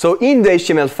here. So in the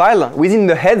HTML file, within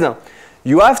the head,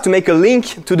 you have to make a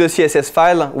link to the CSS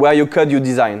file where you code your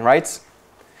design, right?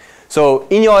 So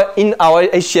in our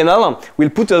HTML, we'll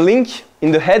put a link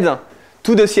in the head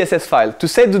to the CSS file. To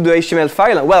say to the HTML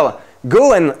file, well,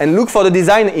 go and look for the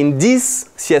design in this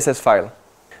CSS file.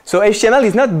 So HTML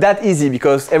is not that easy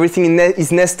because everything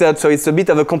is nested, so it's a bit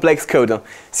of a complex code.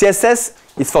 CSS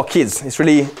is for kids. It's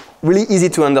really easy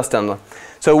to understand.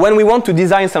 So when we want to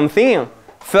design something,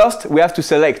 first we have to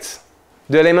select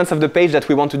the elements of the page that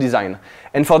we want to design.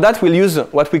 And for that, we'll use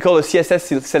what we call a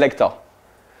CSS selector.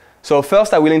 So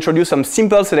first, I will introduce some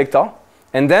simple selector,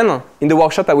 and then in the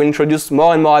workshop, I will introduce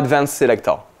more and more advanced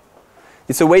selector.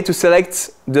 It's a way to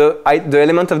select the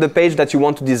element of the page that you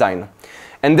want to design.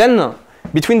 And then,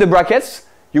 between the brackets,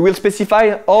 you will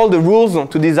specify all the rules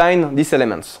to design these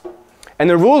elements.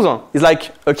 And a rule is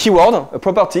like a keyword, a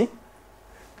property,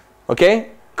 okay,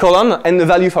 colon, and the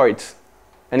value for it.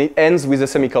 And it ends with a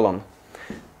semicolon.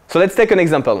 So let's take an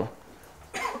example.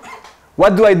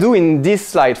 What do I do in this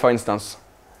slide, for instance?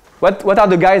 What are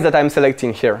the guys that I'm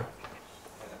selecting here?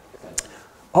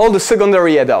 All the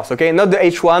secondary headers, okay? Not the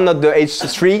H1, not the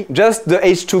H3, just the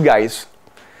H2 guys.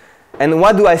 And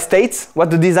what do I state? What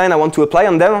the design I want to apply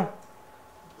on them?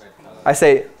 I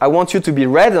say, I want you to be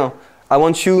red. I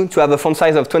want you to have a font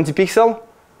size of 20 pixels.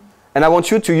 And I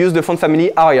want you to use the font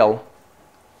family Arial.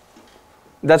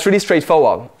 That's really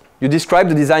straightforward. You describe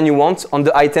the design you want on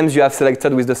the items you have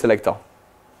selected with the selector.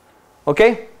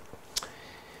 Okay?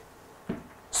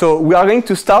 So we are going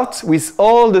to start with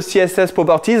all the CSS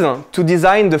properties to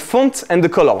design the font and the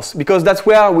colors, because that's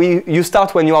where you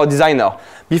start when you are a designer.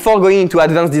 Before going into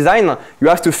advanced design, you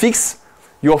have to fix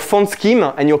your font scheme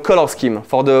and your color scheme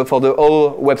for the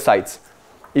whole website.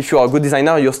 If you are a good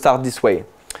designer, you start this way.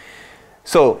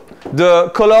 So the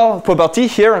color property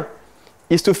here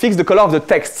is to fix the color of the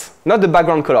text, not the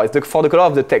background color. It's for the color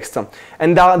of the text.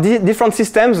 And there are different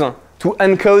systems to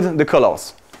encode the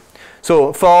colors.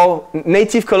 So for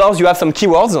native colors, you have some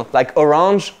keywords like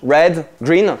orange, red,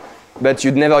 green, but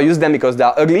you'd never use them because they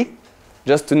are ugly,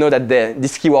 just to know that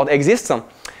this keyword exists.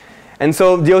 And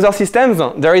so the other systems,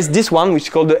 there is this one, which is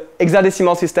called the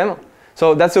hexadecimal system.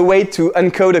 So that's a way to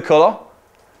encode a color,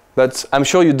 but I'm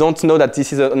sure you don't know that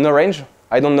this is an orange.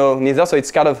 I don't know neither, so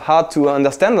it's kind of hard to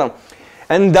understand.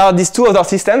 And there are these two other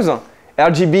systems,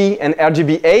 RGB and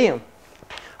RGBA.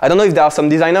 I don't know if there are some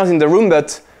designers in the room,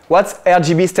 but what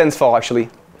RGB stands for, actually?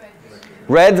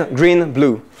 Red, green,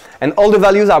 blue. And all the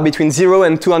values are between 0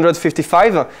 and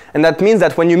 255. And that means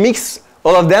that when you mix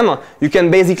all of them, you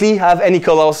can basically have any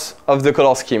colors of the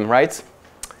color scheme, right?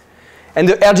 And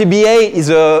the RGBA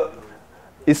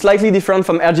is slightly different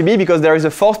from RGB because there is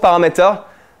a fourth parameter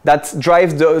that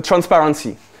drives the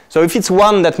transparency. So if it's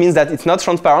 1, that means that it's not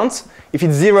transparent. If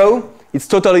it's 0, it's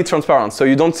totally transparent, so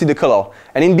you don't see the color.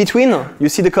 And in between, you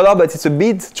see the color, but it's a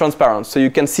bit transparent, so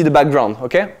you can see the background,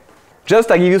 okay?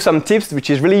 Just I give you some tips, which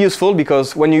is really useful,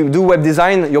 because when you do web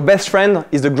design, your best friend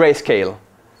is the grayscale.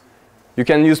 You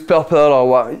can use purple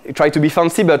or try to be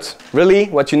fancy, but really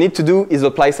what you need to do is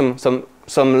apply some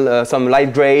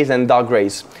light grays and dark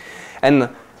grays. And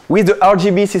with the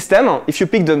RGB system, if you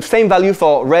pick the same value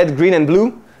for red, green, and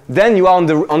blue, then you are on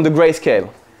the grayscale.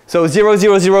 So 0,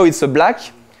 0, 0, it's a black.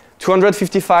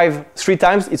 255 3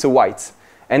 times, it's a white.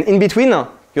 And in between,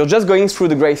 you're just going through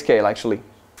the grayscale, actually.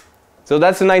 So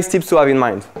that's a nice tip to have in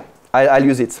mind. I'll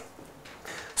use it.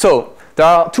 So there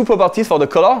are two properties for the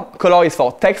color. Color is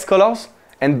for text colors,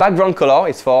 and background color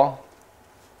is for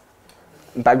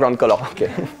background color.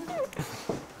 Okay.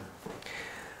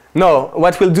 Now,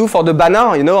 what we'll do for the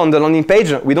banner, you know, on the landing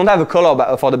page, we don't have a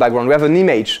color for the background. We have an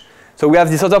image. So we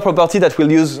have this other property that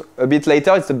we'll use a bit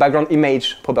later. It's the background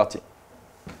image property.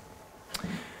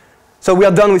 So we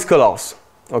are done with colors,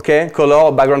 okay?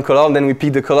 Color, background color, and then we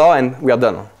pick the color and we are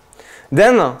done.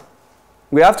 Then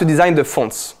we have to design the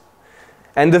fonts.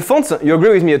 And the fonts, you agree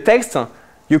with me, a text,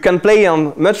 you can play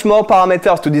on much more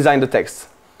parameters to design the text.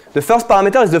 The first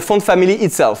parameter is the font family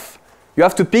itself. You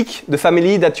have to pick the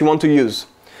family that you want to use.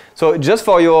 So just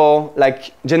for your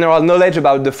general knowledge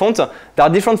about the font, there are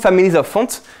different families of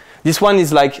font. This one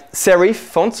is like serif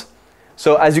font.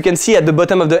 So as you can see at the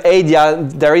bottom of the A,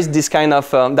 there is this kind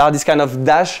of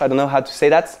dash. I don't know how to say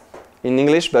that in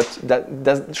English, but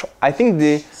I think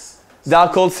they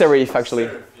are called serif actually.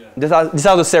 Serif, yeah. These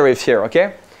are the serif here,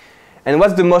 okay? And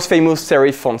what's the most famous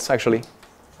serif fonts actually?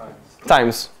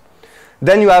 Times.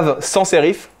 Then you have sans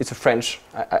serif. It's a French.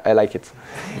 I like it.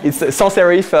 It's sans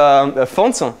serif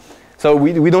fonts. So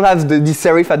we don't have this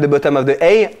serif at the bottom of the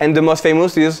A, and the most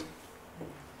famous is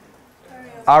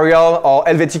Arial or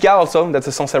Helvetica also. That's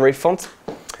a sans serif font.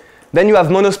 Then you have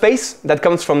monospace that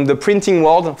comes from the printing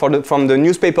world, from the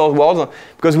newspaper world,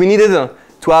 because we needed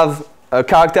to have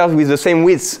characters with the same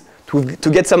width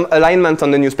to get some alignment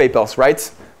on the newspapers, right?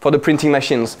 For the printing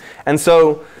machines. And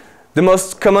so the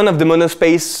most common of the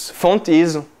monospace font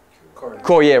is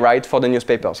Courrier, right? For the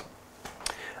newspapers.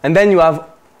 And then you have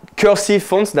cursive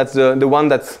fonts. That's the one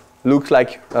that looks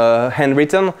like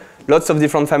handwritten. Lots of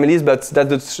different families, but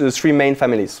that's the three main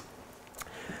families.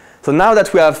 So now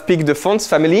that we have picked the fonts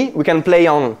family, we can play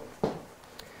on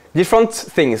different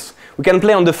things. We can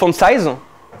play on the font size.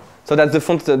 So that's the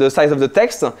font, the size of the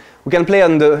text. We can play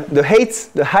on the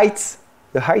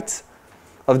height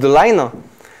of the line.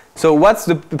 So what's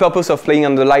the purpose of playing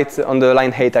on the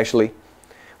line height actually?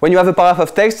 When you have a paragraph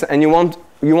of text and you want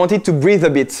it to breathe a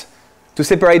bit, to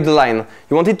separate the line.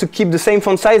 You want it to keep the same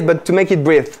font size, but to make it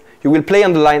breathe. You will play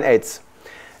on the line height.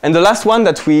 And the last one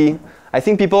that I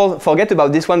think people forget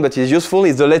about this one, but is useful,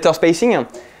 is the letter spacing.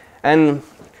 And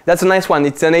that's a nice one.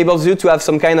 It enables you to have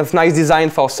some kind of nice design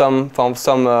for some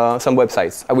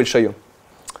websites. I will show you.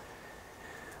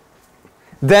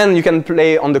 Then you can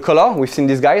play on the color. We've seen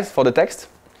these guys for the text.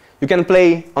 You can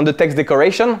play on the text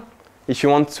decoration if you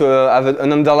want to have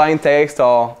an underlined text,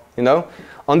 or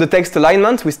on the text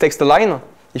alignment with text align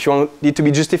if you want it to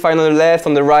be justified on the left,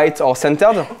 on the right, or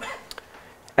centered.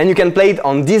 And you can play it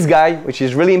on this guy, which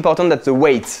is really important. That's the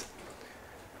weight.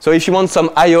 So if you want some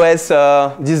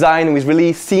iOS design with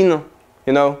really thin,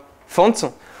 font,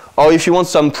 or if you want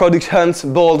some product hunt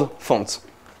bold font,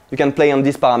 you can play on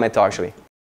this parameter actually.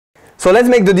 So let's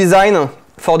make the design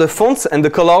for the fonts and the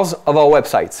colors of our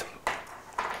website.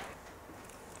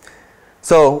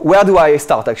 So where do I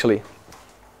start actually?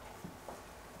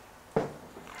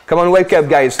 Come on, wake up,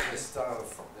 guys. The style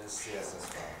of the CSS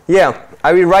file. Yeah,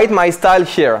 I will write my style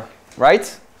here,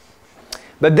 right?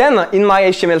 But then in my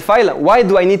HTML file, what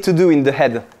do I need to do in the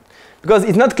head? Because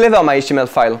it's not clever, my HTML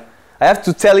file. I have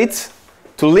to tell it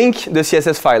to link the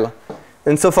CSS file.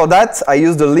 And so for that, I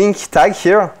use the link tag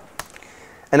here.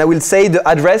 And I will say the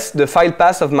address, the file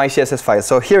path of my CSS file.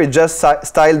 So here it's just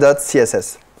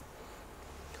style.css.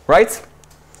 Right?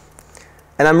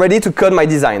 And I'm ready to code my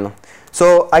design.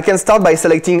 So I can start by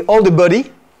selecting all the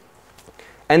body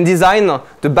and design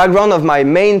the background of my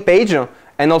main page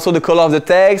and also the color of the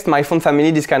text, my font family,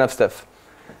 this kind of stuff.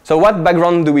 So what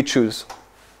background do we choose?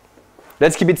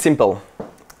 Let's keep it simple.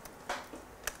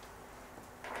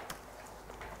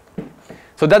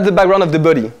 So that's the background of the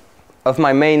body of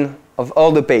my main, of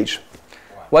all the page.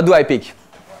 What do I pick?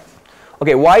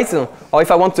 Okay, white, or if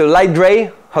I want a light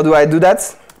gray, how do I do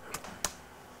that?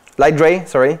 Light gray,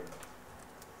 sorry.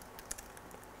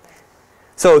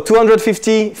 So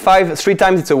 255 3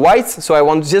 times it's a white, so I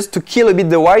want just to kill a bit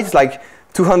the white, like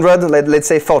 200, let's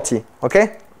say 40,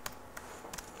 okay?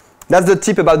 That's the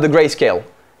tip about the grayscale.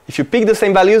 If you pick the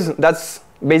same values, that's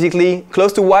basically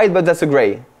close to white, but that's a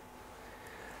gray.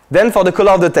 Then for the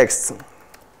color of the text.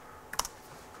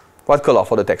 What color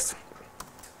for the text?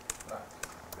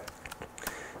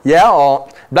 Yeah, or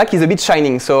black is a bit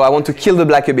shining, so I want to kill the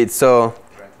black a bit, so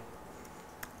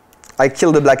I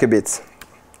kill the black a bit,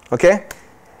 okay?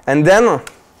 And then,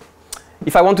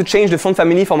 if I want to change the font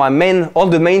family for my all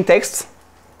the main text,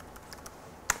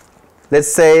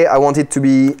 let's say I want it to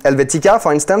be Helvetica,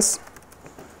 for instance.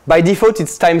 By default,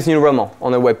 it's Times New Roman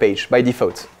on a web page, by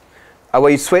default. I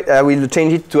will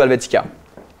change it to Helvetica.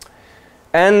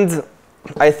 And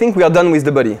I think we are done with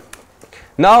the body.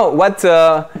 Now,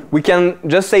 we can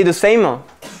just say the same.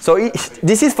 So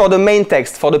this is for the main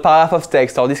text, for the paragraph of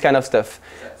text, or this kind of stuff.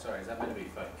 Sorry, is that meant to be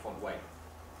font weight?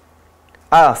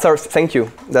 Ah, sorry, thank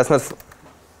you. That's not.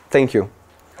 Thank you.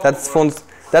 That's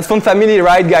font family,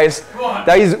 right, guys?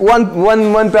 There is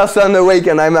one person awake,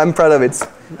 and I'm proud of it.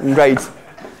 Great.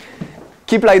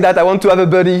 Keep like that. I want to have a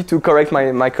buddy to correct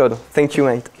my code. Thank you,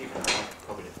 mate.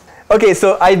 Okay,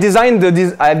 so I have designed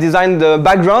the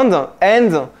background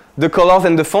and the colors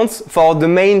and the fonts for the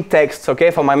main text,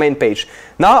 okay, for my main page.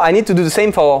 Now I need to do the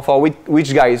same for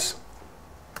which guys?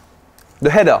 The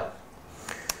header.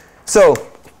 So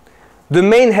the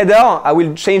main header, I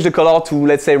will change the color to,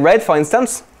 let's say, red, for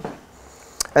instance,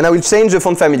 and I will change the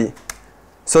font family.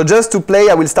 So just to play,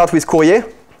 I will start with Courrier.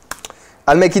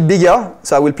 I'll make it bigger,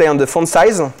 so I will play on the font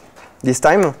size this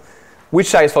time. Which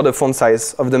size for the font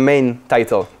size of the main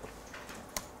title?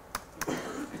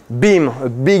 Beam, a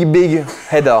big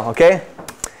header, okay?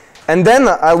 And then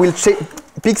I will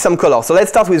pick some color. So let's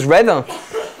start with red, and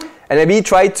maybe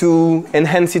try to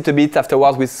enhance it a bit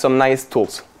afterwards with some nice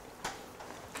tools.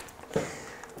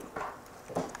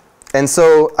 And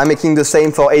so I'm making the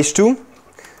same for H2.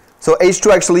 So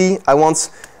H2 actually, I want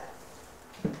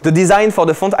the design for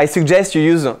the font. I suggest you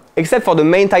use, except for the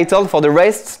main title, for the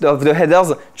rest of the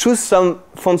headers, choose some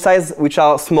font size which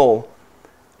are small.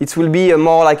 It will be a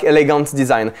more like elegant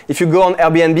design. If you go on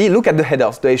Airbnb, look at the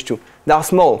headers, the H2. They are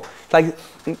small, like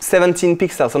 17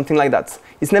 pixels, something like that.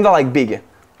 It's never like big,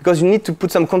 because you need to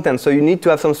put some content, so you need to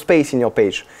have some space in your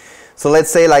page. So let's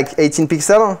say like 18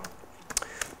 pixels,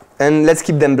 and let's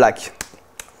keep them black.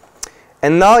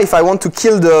 And now if I want to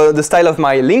kill the style of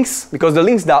my links, because the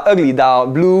links, they are ugly, they are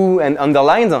blue and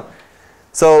underlined,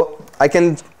 so I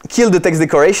can kill the text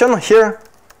decoration here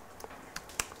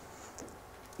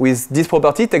with this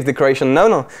property, text decoration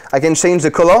none. I can change the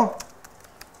color.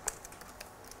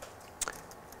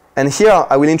 And here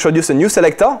I will introduce a new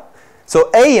selector. So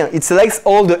A, it selects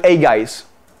all the A guys,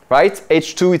 right?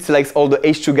 H2, it selects all the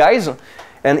H2 guys.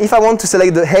 And if I want to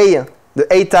select the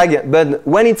A tag, but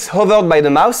when it's hovered by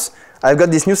the mouse, I've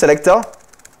got this new selector.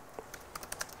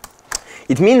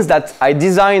 It means that I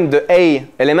designed the A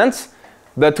element,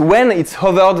 but when it's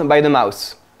hovered by the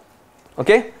mouse.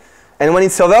 Okay? And when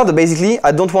it's hovered, basically,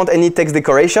 I don't want any text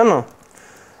decoration.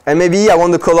 And maybe I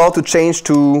want the color to change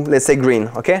to, let's say, green.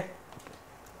 Okay?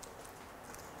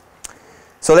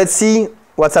 So let's see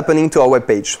what's happening to our web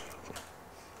page.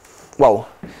 Wow.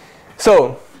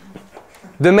 So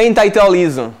the main title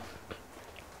is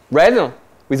red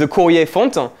with a Courrier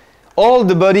font. All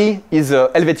the body is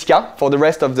Helvetica for the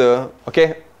rest of the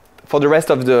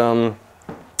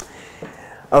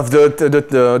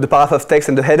the paragraph of text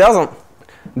and the headers.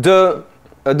 The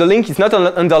link is not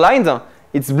underlined.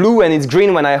 It's blue and it's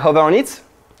green when I hover on it.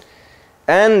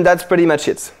 And that's pretty much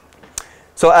it.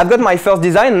 So I've got my first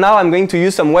design. Now I'm going to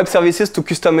use some web services to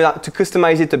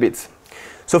customize it a bit.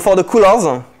 So for the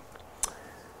colors,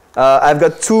 I've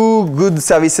got two good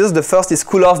services. The first is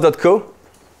colors.co.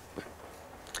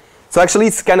 So actually,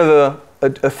 it's kind of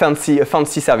a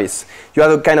fancy service. You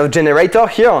have a kind of generator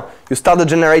here. You start the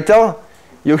generator,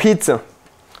 you hit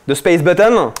the space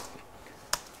button,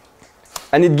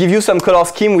 and it gives you some color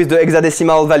scheme with the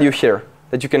hexadecimal value here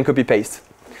that you can copy paste.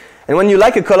 And when you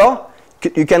like a color,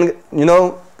 you can,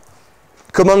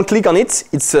 command click on it.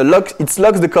 It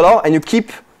locks the color, and you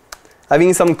keep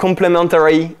having some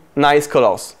complementary nice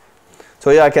colors.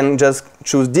 So here I can just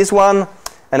choose this one,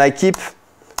 and I keep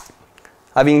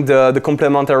having the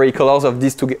complementary colors of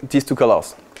these two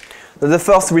colors. So the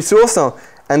first resource,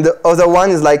 and the other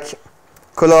one is like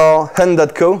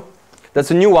colorhunt.co.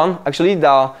 That's a new one. Actually, there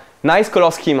are nice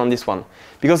color scheme on this one.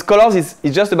 Because colors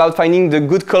is just about finding the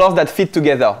good colors that fit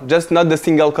together, just not the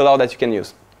single color that you can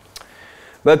use.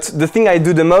 But the thing I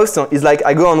do the most is like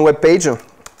I go on web page,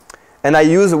 and I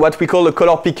use what we call a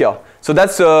color picker. So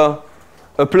that's a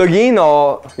plugin,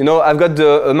 or I've got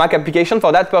a Mac application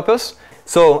for that purpose.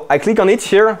 So I click on it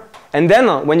here, and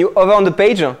then when you hover on the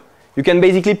page, you can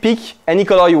basically pick any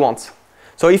color you want.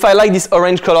 So if I like this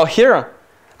orange color here,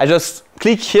 I just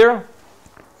click here,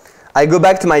 I go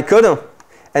back to my code,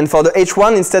 and for the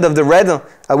H1, instead of the red,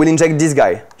 I will inject this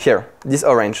guy here, this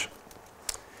orange.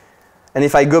 And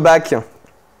if I go back,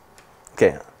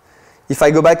 if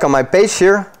I go back on my page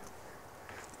here,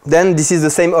 then this is the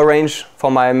same orange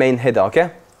for my main header,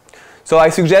 okay? So I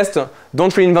suggest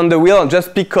don't reinvent the wheel,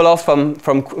 just pick colors from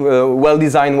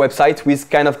well-designed website with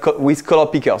color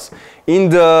pickers. In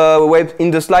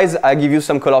the slides, I give you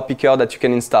some color picker that you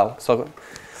can install. So,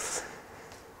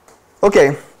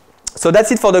 okay, so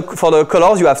that's it for the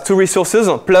colors. You have two resources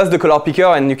plus the color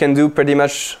picker, and you can do pretty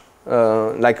much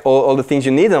like all the things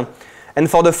you need. And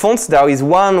for the fonts, there is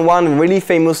one really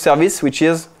famous service, which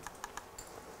is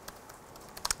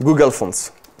Google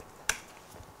Fonts.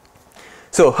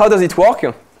 So how does it work?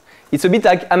 It's a bit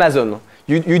like Amazon.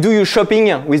 You do your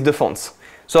shopping with the fonts.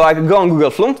 So I go on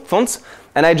Google Fonts,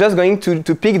 and I'm just going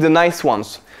to pick the nice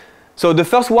ones. So the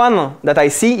first one that I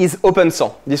see is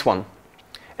OpenSans, this one.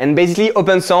 And basically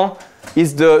OpenSans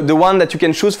is the one that you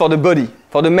can choose for the body,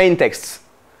 for the main text.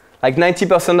 Like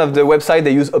 90% of the website,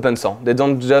 they use OpenSans. They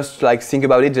don't just like think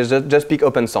about it, they just pick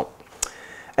OpenSans.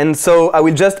 And so I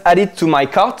will just add it to my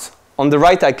cart. On the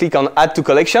right, I click on Add to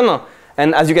Collection.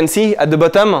 And as you can see, at the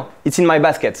bottom, it's in my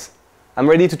basket. I'm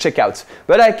ready to check out.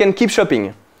 But I can keep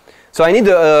shopping. So I need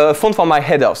a font for my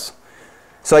headers.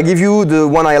 So I give you the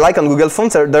one I like on Google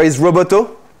Fonts. There is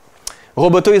Roboto.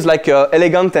 Roboto is like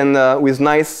elegant and with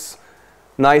nice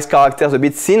characters, a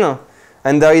bit thin.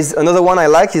 And there is another one I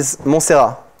like is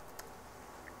Montserrat.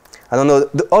 I don't know,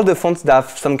 all the fonts that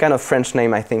have some kind of French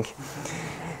name, I think.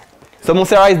 So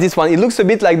Montserrat is this one. It looks a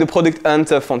bit like the Product Hunt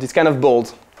font. It's kind of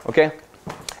bold, okay?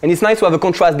 And it's nice to have a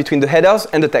contrast between the headers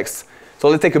and the text. So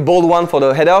let's take a bold one for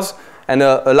the headers and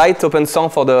a light open song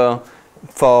for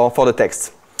the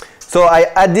text. So I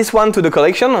add this one to the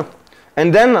collection,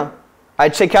 and then I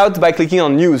check out by clicking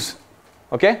on News,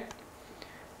 okay?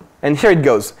 And here it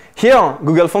goes. Here,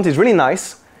 Google Font is really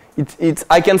nice.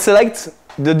 I can select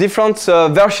the different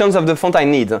versions of the font I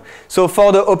need. So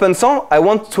for the open song, I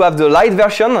want to have the light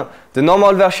version, the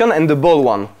normal version, and the bold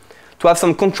one, to have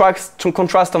some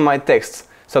contrast on my text,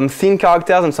 some thin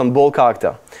characters and some bold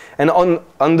character. And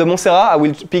on the Montserrat, I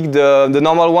will pick the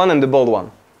normal one and the bold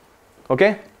one.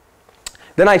 Okay?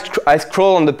 Then I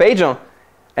scroll on the page,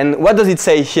 and what does it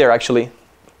say here actually?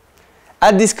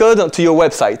 Add this code to your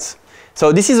website.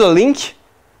 So this is a link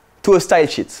to a style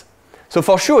sheet. So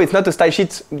for sure, it's not a style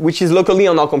sheet which is locally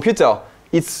on our computer.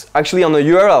 It's actually on a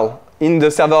URL in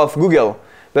the server of Google.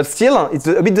 But still, it's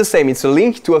a bit the same. It's a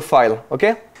link to a file,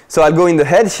 okay? So I'll go in the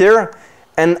head here,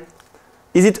 and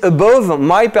is it above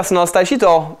my personal style sheet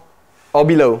or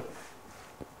below?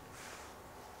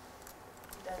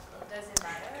 Does it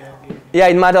matter? Yeah,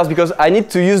 it matters because I need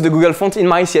to use the Google font in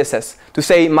my CSS to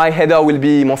say my header will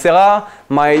be Montserrat,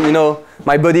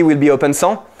 my body will be open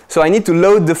song. So I need to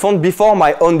load the font before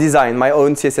my own design, my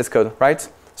own CSS code, right?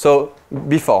 So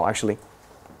before, actually.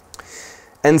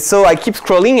 And so I keep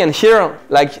scrolling, and here,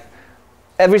 like,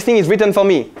 everything is written for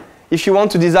me. If you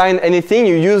want to design anything,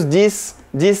 you use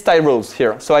these style rules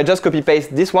here. So I just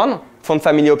copy-paste this one, font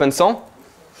family open song.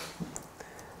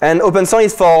 And open song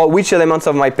is for which elements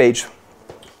of my page?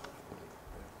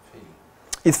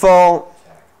 It's for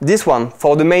this one,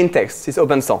 for the main text, it's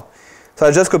open song. So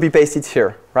I just copy-paste it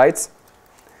here, right?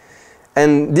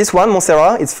 And this one,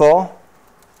 Montserrat, it's for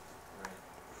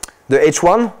the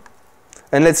H1,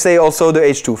 and let's say also the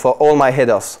H2 for all my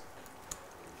headers.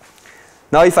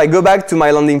 Now if I go back to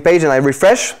my landing page and I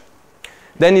refresh,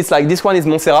 then it's like this one is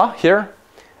Montserrat here,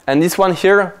 and this one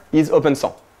here is open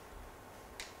song.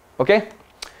 Okay?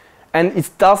 And it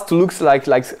starts to look like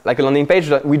a landing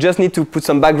page. We just need to put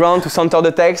some background to center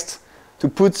the text, to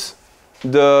put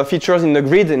the features in the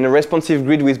grid, in a responsive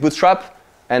grid with Bootstrap,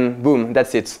 and boom,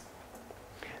 that's it.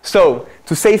 So,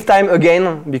 to save time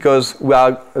again, because we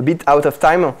are a bit out of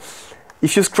time,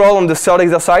 if you scroll on the third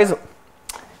exercise,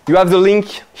 you have the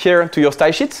link here to your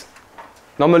style sheet.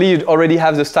 Normally, you already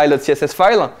have the style.css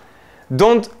file.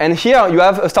 And here, you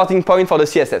have a starting point for the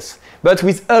CSS, but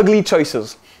with ugly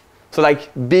choices. So like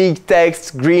big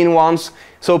text, green ones.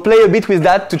 So play a bit with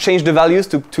that to change the values,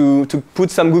 to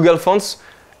put some Google fonts,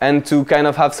 and to kind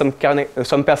of have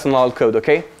some personal code,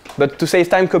 okay? But to save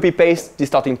time, copy-paste the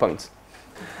starting point.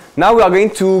 Now we are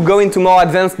going to go into more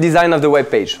advanced design of the web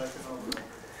page.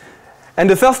 And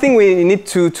the first thing we need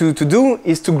to do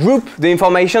is to group the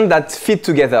information that fit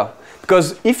together.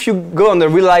 Because if you go on the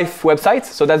real-life website,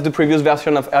 so that's the previous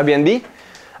version of Airbnb,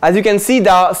 as you can see,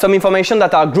 there are some information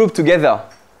that are grouped together,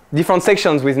 different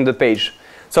sections within the page.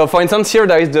 So for instance, here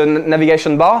there is the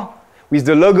navigation bar with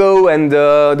the logo and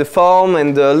the form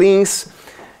and the links.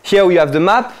 Here we have the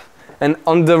map. And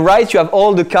on the right, you have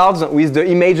all the cards with the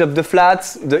image of the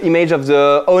flat, the image of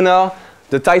the owner,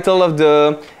 the title of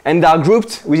the, and they are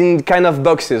grouped within kind of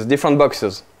boxes, different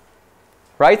boxes,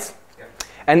 right? Yeah.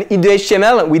 And in the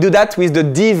HTML, we do that with the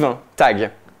div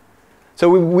tag. So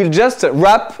we will just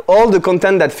wrap all the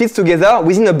content that fits together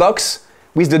within a box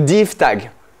with the div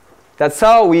tag. That's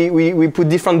how we put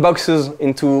different boxes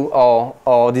into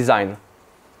our design.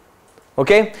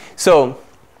 Okay, so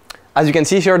as you can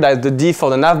see here, there's the div for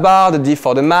the navbar, the div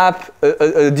for the map,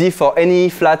 a div for any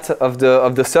flat of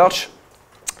the search.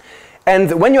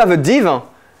 And when you have a div,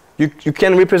 you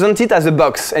can represent it as a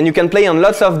box, and you can play on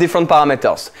lots of different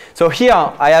parameters. So here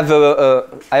I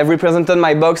have represented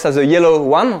my box as a yellow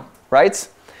one, right?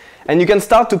 And you can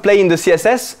start to play in the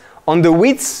CSS on the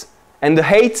width and the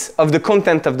height of the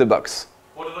content of the box.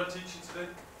 What did I teach you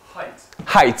today? Height.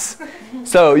 Height.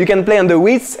 So you can play on the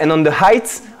width and on the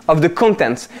height of the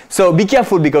content. So be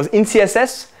careful, because in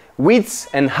CSS, width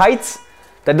and height,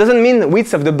 that doesn't mean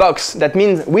width of the box. That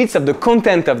means width of the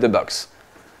content of the box.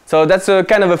 So that's a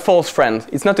kind of a false friend.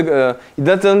 It's not it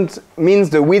doesn't mean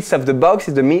the width of the box,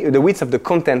 it's the width of the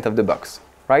content of the box,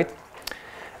 right?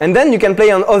 And then you can play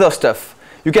on other stuff.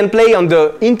 You can play on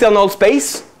the internal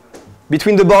space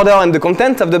between the border and the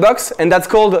content of the box, and that's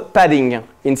called padding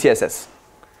in CSS.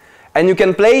 And you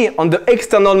can play on the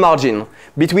external margin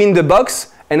between the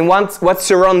box and what's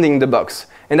surrounding the box.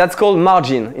 and that's called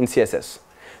margin in CSS.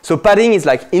 So padding is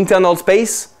like internal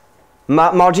space,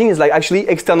 margin is like actually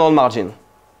external margin.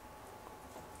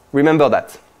 Remember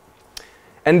that.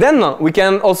 And then we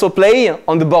can also play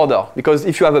on the border, because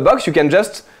if you have a box, you can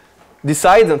just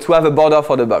decide to have a border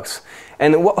for the box.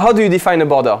 And how do you define a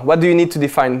border? What do you need to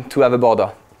define to have a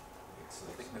border?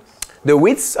 The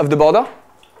width of the border,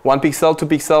 1 pixel, 2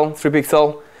 pixel, 3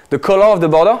 pixel, the color of the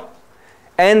border,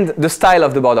 and the style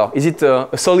of the border. Is it a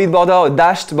solid border, a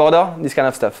dashed border, this kind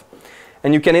of stuff.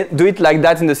 And you can do it like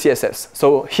that in the CSS.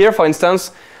 So here, for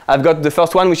instance, I've got the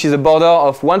first one, which is a border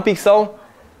of 1 pixel,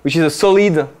 which is a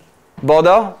solid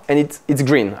border, and it's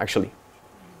green, actually.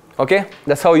 Okay?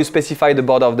 That's how you specify the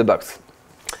border of the box.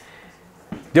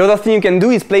 The other thing you can do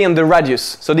is play on the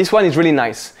radius. So this one is really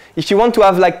nice. If you want to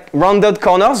have like rounded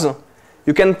corners,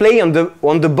 you can play on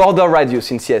the border radius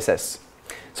in CSS.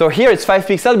 So here it's 5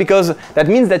 pixels because that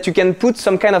means that you can put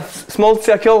some kind of small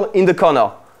circle in the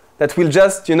corner that will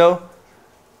just, you know,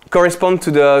 correspond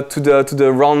to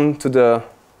the round, to the,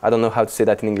 I don't know how to say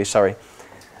that in English, sorry.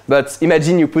 But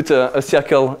imagine you put a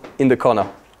circle in the corner.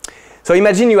 So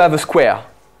imagine you have a square,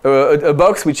 a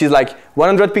box which is like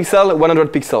 100 pixel,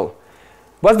 100 pixel.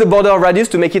 What's the border radius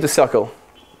to make it a circle?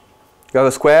 You have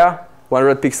a square,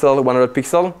 100 pixel, 100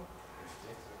 pixel.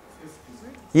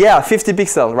 Yeah, 50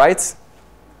 pixel, right?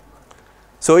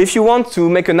 So if you want to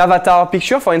make an avatar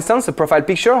picture, for instance, a profile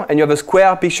picture, and you have a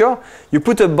square picture, you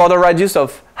put a border radius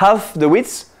of half the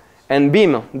width, and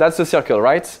beam, that's a circle,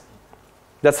 right?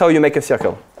 That's how you make a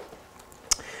circle.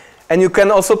 And you can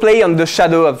also play on the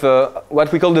shadow of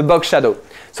what we call the box shadow.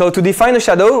 So to define a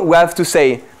shadow, we have to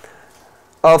say,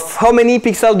 of how many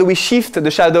pixels do we shift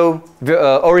the shadow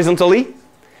horizontally?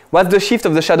 What's the shift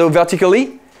of the shadow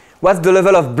vertically? What's the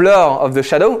level of blur of the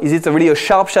shadow? Is it really a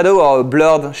sharp shadow or a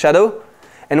blurred shadow?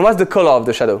 And what's the color of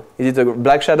the shadow? Is it a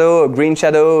black shadow, a green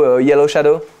shadow, a yellow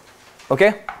shadow?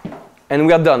 Okay? And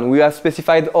we are done. We have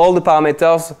specified all the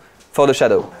parameters for the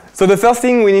shadow. So the first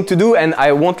thing we need to do, and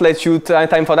I won't let you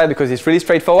time for that because it's really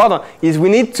straightforward, is we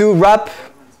need to wrap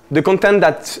the content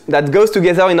that goes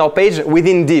together in our page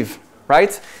within div,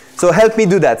 right? So help me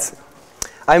do that.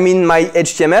 I'm in my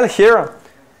HTML here.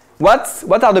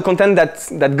 What are the content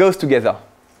that goes together?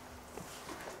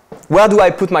 Where do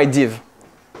I put my div?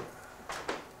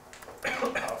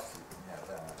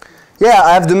 Yeah,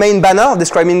 I have the main banner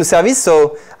describing the service,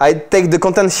 so I take the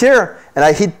content here and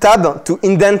I hit tab to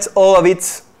indent all of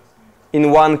it in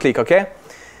one click, okay?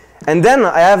 And then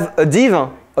I have a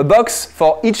div, a box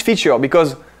for each feature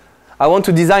because I want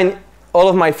to design all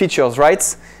of my features, right?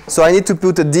 So I need to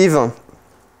put a div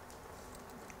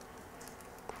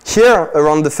here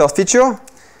around the first feature,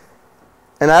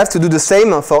 and I have to do the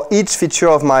same for each feature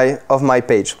of my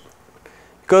page.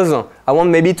 Because I want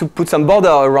maybe to put some border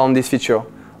around this feature,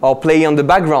 or play on the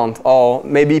background, or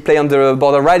maybe play on the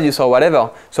border radius or whatever.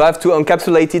 So I have to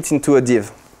encapsulate it into a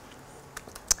div.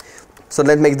 So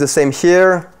let's make the same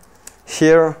here,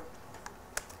 here.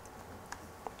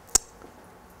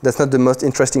 That's not the most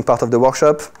interesting part of the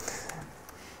workshop.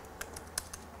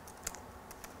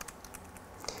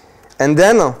 And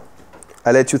then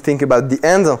I'll let you think about the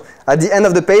end. At the end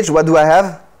of the page, what do I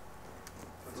have?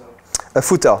 A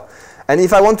footer. And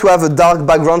if I want to have a dark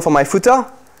background for my footer,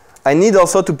 I need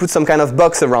also to put some kind of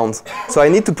box around. So I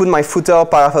need to put my footer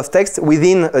paragraph of text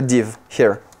within a div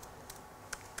here.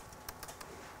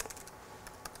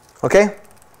 Okay?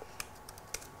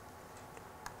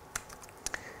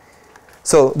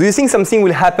 So do you think something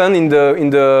will happen in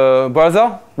the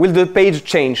browser? Will the page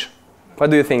change? What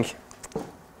do you think?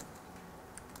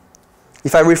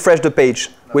 If I refresh the page,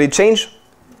 will it change?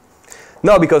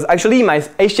 No, because actually my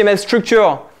HTML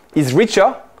structure is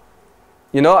richer.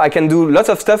 You know, I can do lots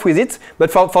of stuff with it,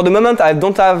 but for the moment I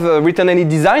don't have written any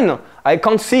design. I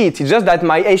can't see it. It's just that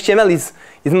my HTML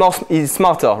is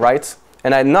smarter, right?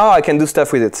 And now I can do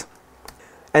stuff with it.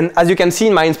 And as you can see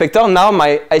in my inspector, now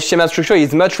my HTML structure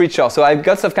is much richer. So I've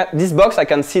got this box, I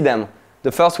can see them.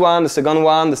 The first one, the second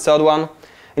one, the third one.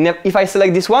 And if I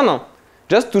select this one,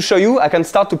 just to show you, I can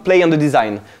start to play on the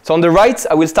design. So on the right,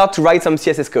 I will start to write some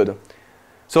CSS code.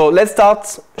 So let's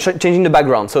start changing the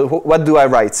background. So what do I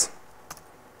write?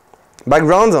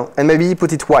 Background, and maybe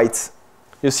put it white.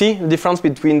 You see the difference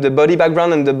between the body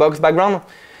background and the box background?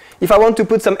 If I want to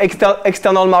put some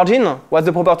external margin, what's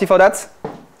the property for that?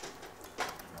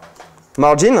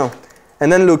 Margin.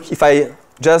 And then look, if I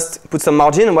just put some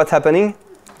margin, what's happening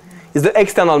is the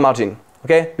external margin,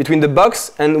 okay, between the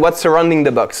box and what's surrounding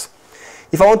the box.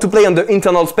 If I want to play on the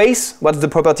internal space, what's the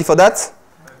property for that?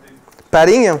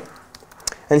 Padding.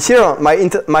 And here,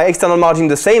 my external margin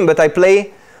is the same, but I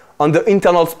play on the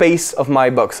internal space of my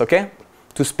box, okay?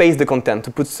 to space the content,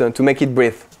 to make it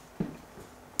breathe.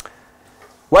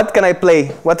 What can I play?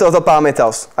 What other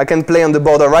parameters? I can play on the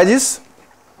border radius.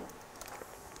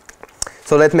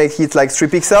 So let's make it like 3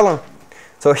 pixels.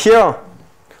 So here,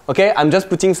 okay, I'm just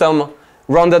putting some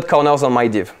rounded corners on my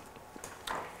div.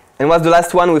 And what's the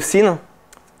last one we've seen?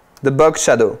 The box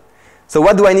shadow. So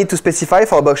what do I need to specify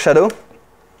for a box shadow?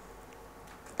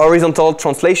 Horizontal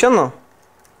translation,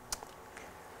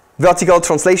 vertical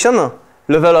translation,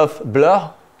 level of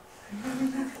blur,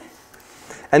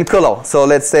 and color. So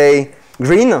let's say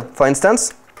green, for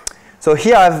instance. So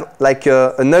here I have like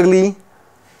an ugly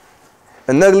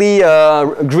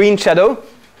green shadow,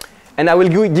 and I will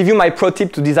give you my pro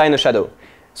tip to design a shadow.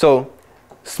 So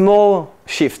small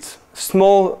shifts,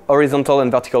 small horizontal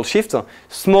and vertical shift,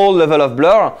 small level of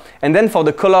blur, and then for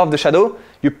the color of the shadow,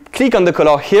 you click on the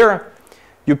color here.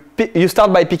 You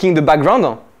start by picking the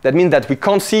background. That means that we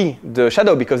can't see the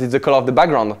shadow because it's the color of the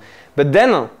background. But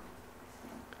then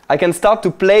I can start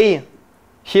to play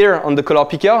here on the color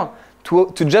picker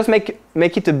to just make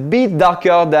it a bit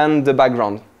darker than the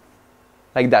background,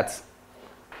 like that.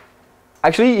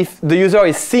 Actually, if the user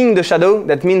is seeing the shadow,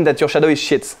 that means that your shadow is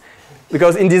shit.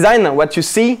 Because in design, what you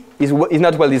see is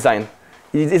not well designed.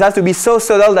 It has to be so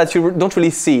subtle that you don't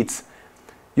really see it.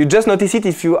 You just notice it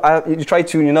if you try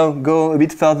to go a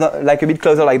bit further, like a bit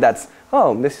closer like that.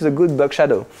 Oh, this is a good bug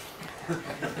shadow.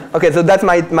 Okay, so that's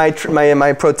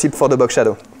my pro tip for the bug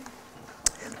shadow.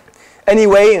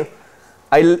 Anyway,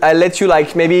 I'll let you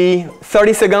like maybe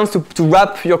 30 seconds to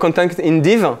wrap your content in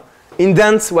div,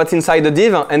 indent what's inside the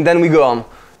div, and then we go on.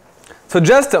 So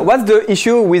just what's the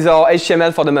issue with our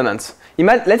HTML for the moment?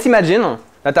 Let's imagine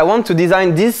that I want to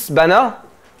design this banner.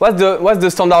 What's the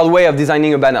standard way of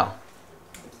designing a banner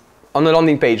on a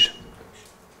landing page?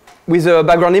 With a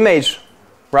background image,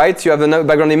 right? You have a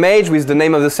background image with the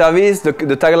name of the service, the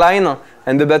tagline,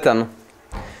 and the button.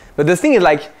 But the thing is,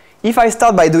 like, if I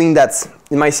start by doing that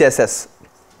in my CSS,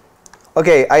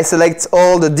 okay, I select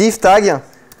all the div tag,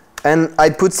 and I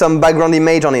put some background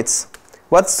image on it.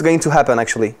 What's going to happen,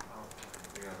 actually?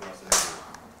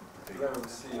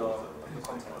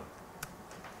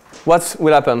 What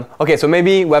will happen? Okay, so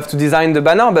maybe we have to design the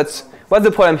banner, but what's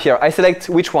the problem here? I select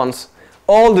which ones?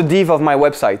 All the div of my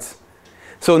website.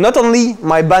 So not only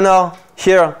my banner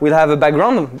here will have a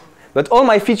background, but all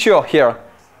my feature here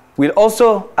will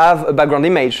also have a background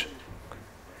image.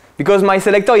 Because my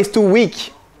selector is too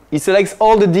weak. It selects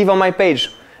all the div on my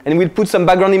page, and will put some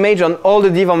background image on all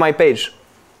the div on my page.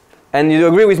 And you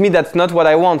agree with me that's not what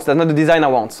I want, that's not the design I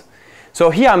want. So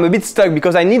here I'm a bit stuck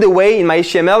because I need a way in my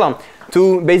HTML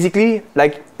to basically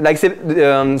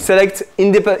select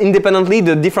independently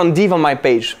the different div on my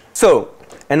page. So,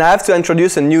 and I have to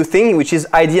introduce a new thing, which is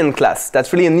ID and class.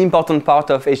 That's really an important part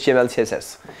of HTML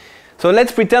CSS. So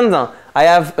let's pretend I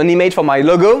have an image for my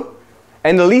logo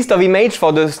and a list of images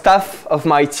for the staff of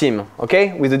my team,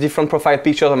 okay, with the different profile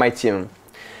pictures of my team.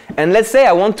 And let's say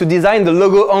I want to design the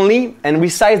logo only and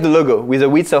resize the logo with a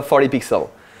width of 40 pixels.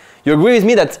 You agree with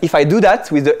me that if I do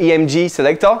that with the EMG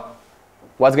selector,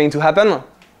 what's going to happen?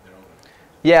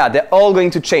 Yeah, they're all going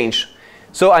to change.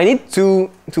 So I need to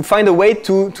find a way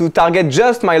to target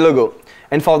just my logo.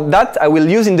 And for that, I will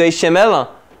use in the HTML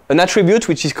an attribute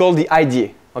which is called the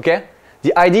ID. Okay?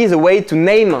 The ID is a way to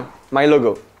name my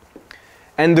logo.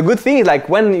 And the good thing is, like,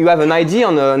 when you have an ID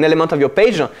on an element of your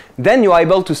page, then you are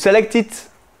able to select it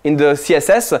in the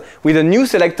CSS with a new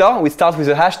selector which starts with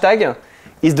a hashtag.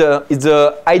 Is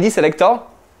the ID selector.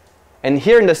 And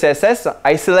here in the CSS,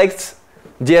 I select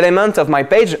the element of my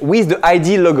page with the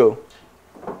ID logo.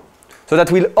 So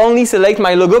that will only select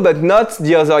my logo, but not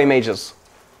the other images.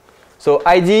 So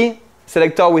ID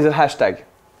selector with a hashtag.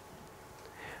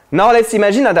 Now let's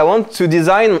imagine that I want to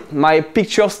design my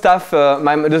picture stuff,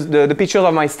 the pictures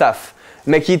of my staff.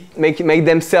 Make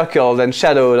them circled and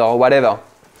shadowed or whatever.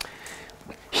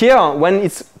 Here, when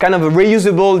it's kind of a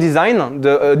reusable design,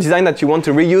 the design that you want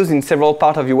to reuse in several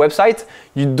parts of your website,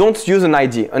 you don't use an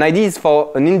ID. An ID is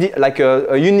for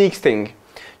a unique thing.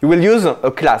 You will use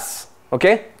a class,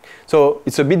 okay? So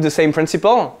it's a bit the same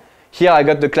principle. Here I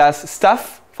got the class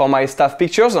staff for my staff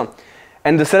pictures,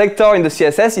 and the selector in the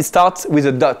CSS, it starts with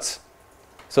a dot.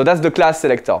 So that's the class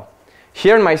selector.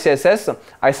 Here in my CSS,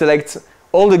 I select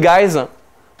all the guys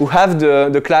who have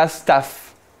the class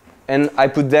staff, and I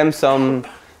put them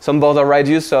some border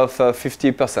radius of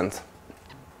 50%.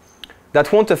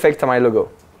 That won't affect my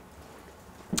logo.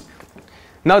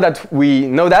 Now that we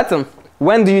know that,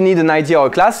 when do you need an ID or a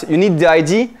class? You need the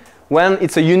ID when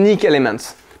it's a unique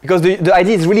element. Because the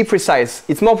ID is really precise.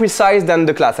 It's more precise than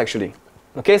the class, actually.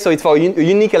 Okay, so it's for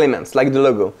unique elements, like the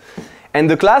logo. And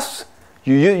the class,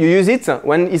 you use it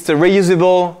when it's a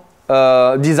reusable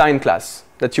design class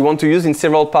that you want to use in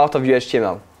several parts of your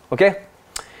HTML. Okay?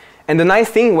 And the nice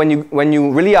thing when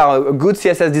you really are a good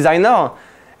CSS designer,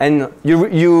 and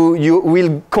you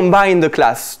will combine the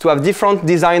class to have different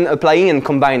design applying and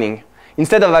combining.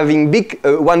 Instead of having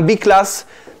one big class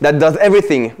that does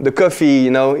everything, the coffee,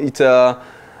 it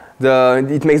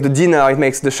makes the dinner, it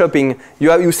makes the shopping.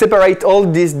 You separate all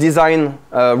these design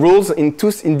rules in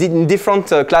different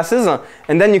classes,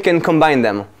 and then you can combine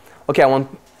them. Okay, I want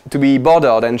to be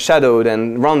bordered and shadowed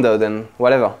and rounded and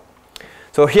whatever.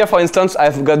 So here, for instance,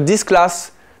 I've got this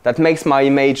class that makes my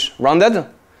image rounded.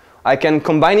 I can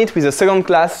combine it with a second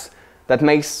class that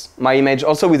makes my image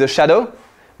also with a shadow.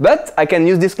 But I can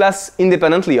use this class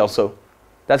independently also.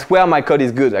 That's where my code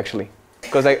is good, actually,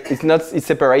 because it's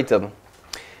separated.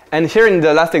 And here in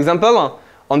the last example,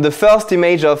 on the first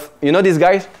image of, you know this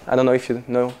guy? I don't know if you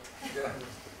know.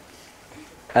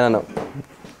 I don't know.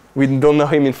 We don't know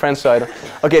him in French, so I don't.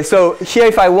 Okay, so here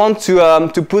if I want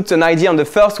to put an ID on the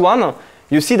first one,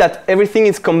 you see that everything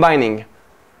is combining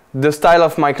the style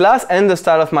of my class and the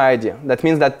style of my ID. That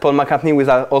means that Paul McCartney will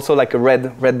have also like a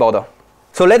red border.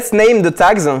 So let's name the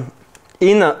tags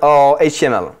in our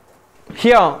HTML.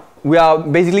 Here, we are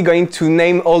basically going to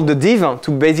name all the div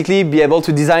to basically be able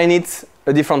to design it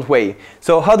a different way.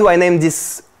 So how do I name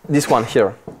this one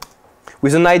here?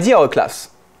 With an ID or a class?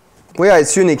 Well, yeah,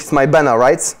 it's unique. It's my banner,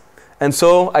 right? And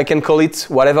so I can call it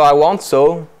whatever I want.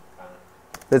 So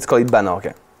let's call it banner,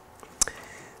 okay.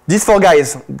 These four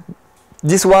guys,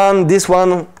 this one, this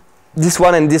one, this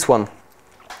one, and this one.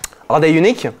 Are they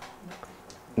unique?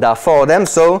 There are four of them,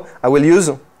 so I will use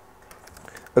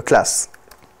a class.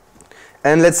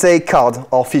 And let's say card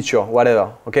or feature,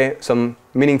 whatever, okay? Some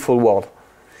meaningful word.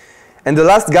 And the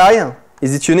last guy,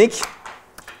 is it unique?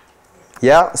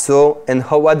 Yeah, so, and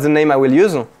what's the name I will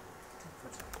use?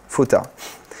 Footer.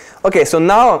 Okay, so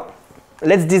now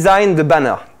let's design the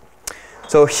banner.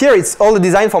 So here it's all the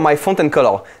design for my font and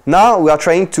color. Now we are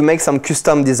trying to make some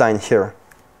custom design here.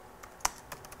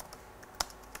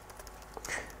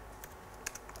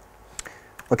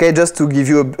 Okay, just to give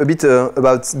you a bit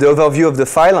about the overview of the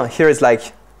file, here is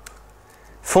like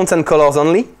fonts and colors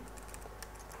only.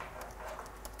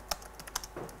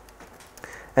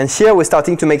 And here we're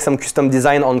starting to make some custom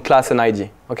design on class and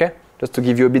ID, okay? Just to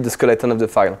give you a bit the skeleton of the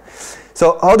file.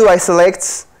 So how do I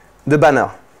select the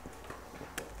banner?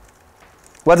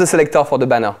 What's the selector for the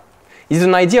banner? Is it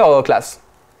an ID or a class?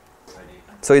 ID.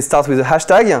 So it starts with a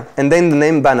hashtag and then the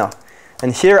name banner.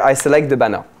 And here I select the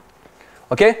banner.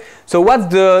 Okay, so what's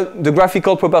the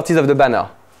graphical properties of the banner?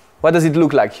 What does it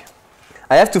look like?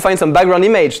 I have to find some background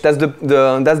image. That's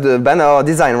the banner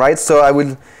design, right? So I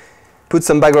will put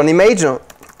some background image.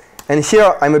 And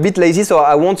here I'm a bit lazy, so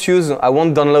I won't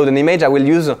download an image. I will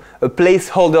use a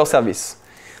placeholder service.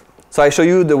 So I show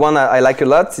you the one I like a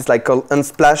lot. It's like called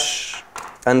unsplash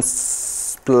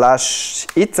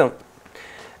it.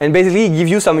 And basically it gives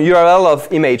you some URL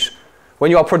of image. When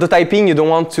you are prototyping, you don't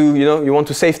want to, you want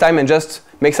to save time and just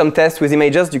make some tests with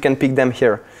images, you can pick them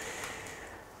here.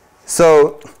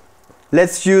 So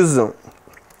let's use,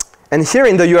 and here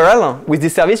in the URL, with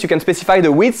this service, you can specify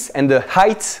the width and the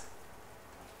height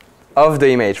of the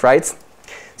image, right?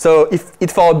 So if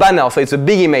it's for a banner, so it's a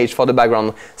big image for the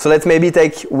background. So let's maybe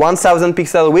take 1000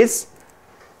 pixel width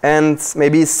and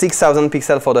maybe 6000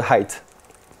 pixel for the height.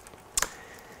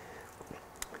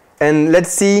 And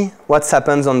let's see what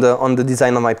happens on the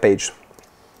design of my page.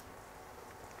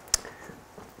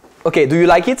 Okay, do you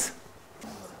like it?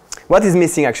 What is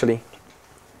missing actually?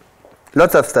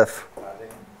 Lots of stuff.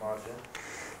 Margin.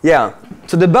 Yeah,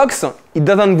 so the box, it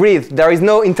doesn't breathe. There is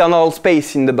no internal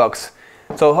space in the box.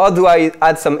 So how do I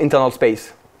add some internal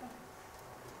space?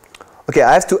 Okay,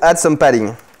 I have to add some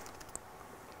padding.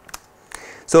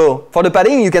 So for the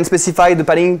padding, you can specify the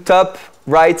padding top,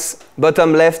 right,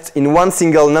 bottom, left in one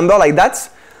single number like that.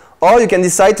 Or you can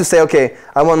decide to say, okay,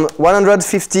 I want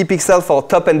 150 pixels for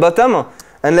top and bottom,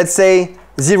 and let's say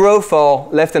 0 for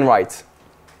left and right.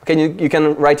 Okay, you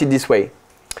can write it this way.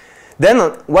 Then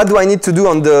what do I need to do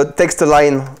on the text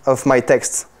line of my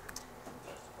text?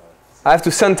 I have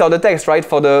to center the text, right,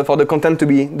 for the content to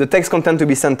be, the text content to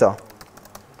be center.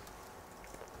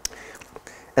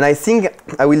 And I think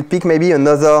I will pick maybe a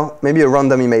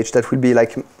random image that will be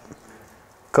like,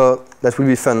 that will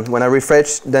be fun. When I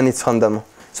refresh, then it's random.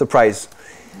 Surprise.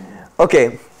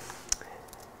 Okay.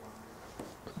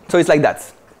 So it's like that.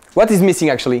 What is missing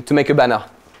actually to make a banner?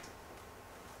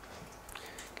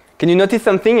 Can you notice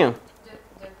something? The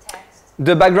text.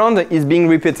 The background is being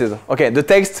repeated. Okay, the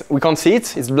text, we can't see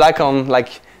it. It's black on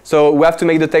like, so we have to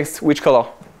make the text which color?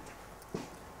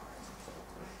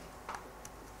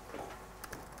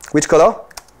 Which color?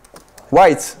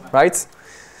 white, right?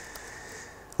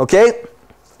 Okay.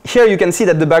 Here you can see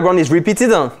that the background is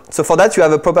repeated. So for that you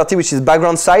have a property which is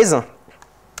background size.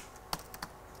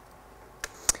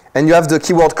 And you have the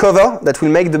keyword cover that will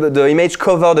make the image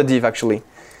cover the div actually.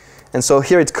 And so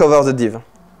here it covers the div.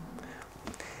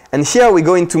 And here we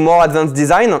go into more advanced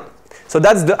design. So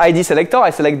that's the ID selector. I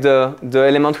select the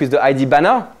element with the ID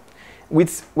banner.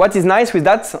 What is nice with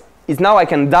that is now I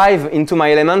can dive into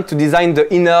my element to design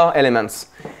the inner elements.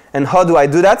 And how do I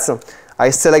do that? I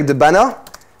select the banner,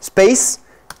 space,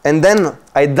 and then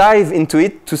I dive into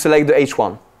it to select the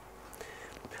H1.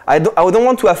 I don't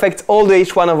want to affect all the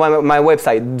H1 of my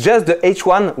website, just the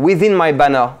H1 within my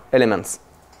banner elements.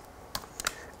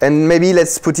 And maybe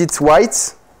let's put it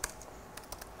white.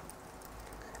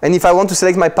 And if I want to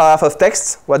select my paragraph of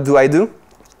text, what do I do?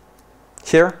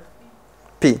 Here,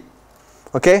 P.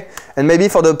 Okay? And maybe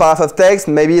for the paragraph of text,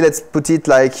 maybe let's put it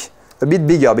like a bit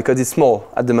bigger because it's small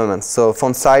at the moment. So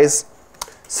font size,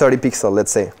 30 pixels,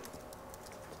 let's say.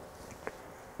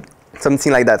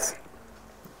 Something like that.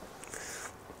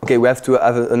 Okay, we have to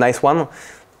have a nice one.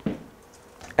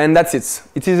 And that's it.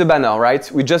 It is a banner,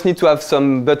 right? We just need to have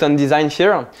some button design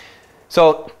here.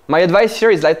 So my advice here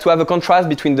is like to have a contrast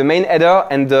between the main header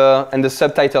and the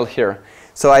subtitle here.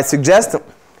 So I suggest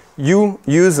you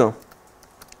use a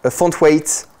font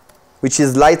weight which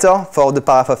is lighter for the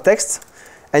paragraph of text.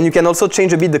 And you can also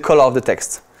change a bit the color of the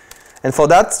text. And for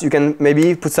that, you can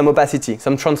maybe put some opacity,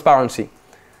 some transparency.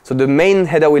 So the main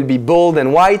header will be bold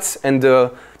and white, and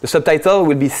the subtitle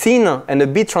will be thin and a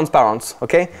bit transparent.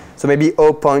 Okay? So maybe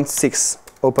 0.6,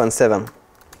 0.7.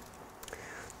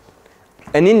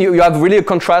 And then you have really a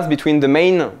contrast between the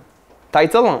main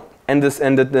title and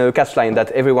the catch line that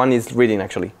everyone is reading,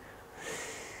 actually.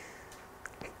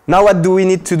 Now what do we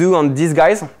need to do on these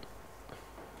guys?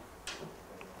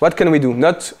 What can we do?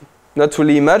 Not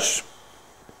really much.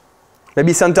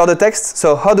 Maybe center the text.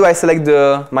 So how do I select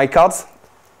my cards?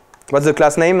 What's the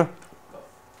class name?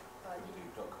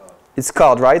 It's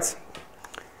card, right?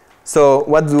 So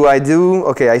what do?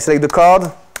 Okay, I select the card.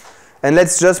 And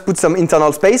let's just put some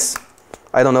internal space.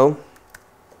 I don't know.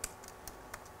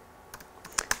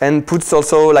 And puts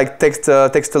also like text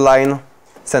align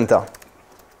center.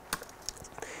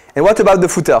 And what about the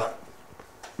footer?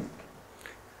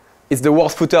 It's the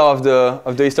worst footer of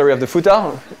the history of the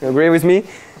footer. You agree with me?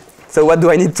 So what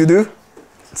do I need to do?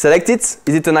 Select it.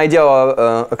 Is it an idea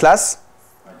or a class?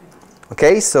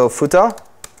 Okay, so footer.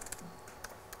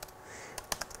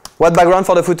 What background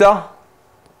for the footer?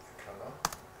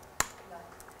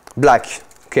 Black.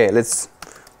 Okay,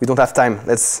 we don't have time.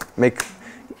 Let's make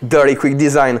dirty quick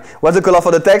design. What's the color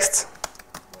for the text?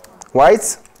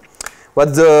 White.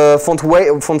 What's the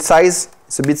font size?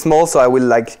 It's a bit small, so I will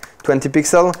like 20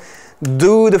 pixels.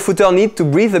 Do the footer need to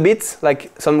breathe a bit,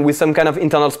 like with some kind of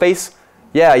internal space?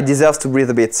 Yeah, it deserves to breathe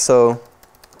a bit. So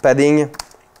padding,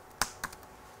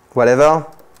 whatever.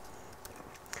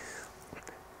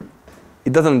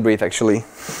 It doesn't breathe actually.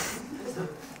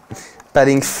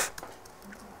 Padding.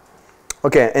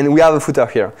 Okay, and we have a footer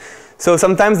here. So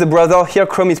sometimes the browser here,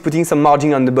 Chrome, is putting some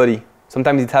margin on the body.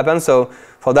 Sometimes it happens. So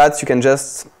for that, you can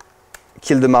just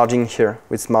kill the margin here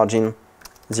with margin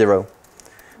 0.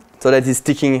 So that is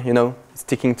sticking,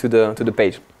 sticking to the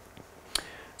page.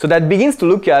 So that begins to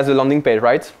look as a landing page,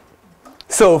 right?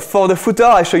 So for the footer,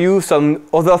 I show you some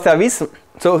other service.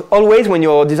 So always when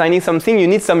you're designing something, you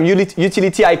need some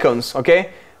utility icons,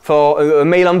 okay? For a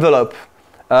mail envelope,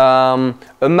 a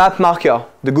map marker,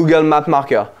 the Google map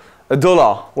marker,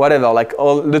 $1, whatever, like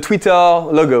all the Twitter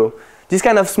logo. These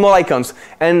kind of small icons.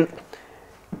 And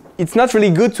it's not really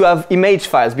good to have image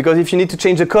files, because if you need to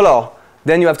change the color,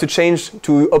 then you have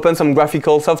to open some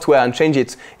graphical software and change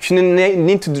it. If you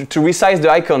need to resize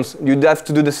the icons, you'd have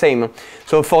to do the same.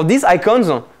 So for these icons,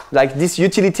 like these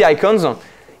utility icons,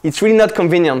 it's really not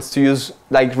convenient to use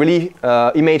like really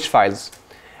image files.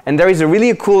 And there is a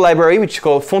really cool library which is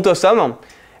called Font Awesome,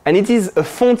 and it is a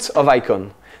font of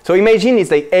icon. So imagine it's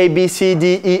like A, B, C,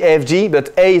 D, E, F, G,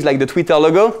 but A is like the Twitter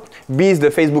logo, B is the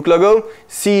Facebook logo,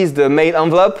 C is the mail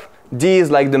envelope, D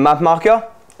is like the map marker,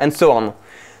 and so on.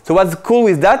 So what's cool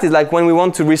with that is like when we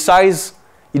want to resize,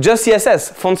 it's just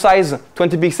CSS, font size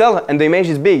 20 pixels, and the image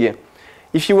is big.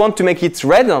 If you want to make it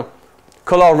red,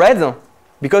 color red,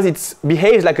 because it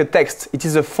behaves like a text, it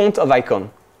is a font of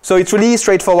icon. So it's really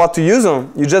straightforward to use.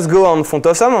 You just go on Font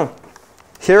Awesome,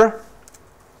 here.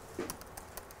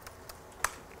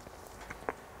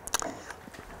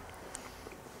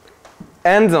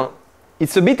 And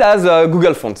it's a bit as a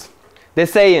Google font. They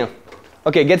say,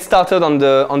 okay, get started on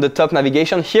the top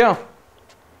navigation here.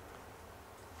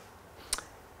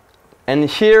 And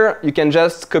here you can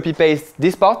just copy paste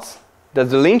this part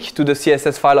That's the link to the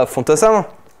CSS file of Fontosum.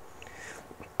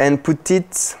 And put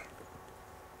it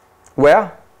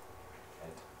where?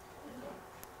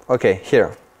 Okay,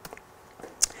 here.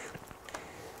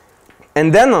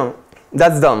 And then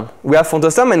that's done. We have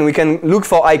Fontosum and we can look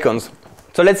for icons.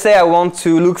 So let's say I want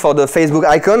to look for the Facebook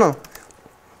icon.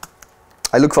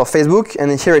 I look for Facebook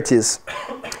and here it is.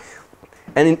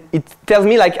 And it tells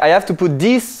me like I have to put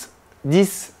this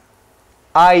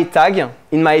I tag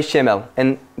in my HTML.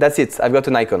 And that's it. I've got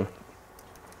an icon.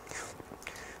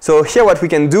 So here what we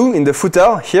can do in the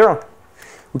footer here,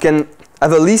 we can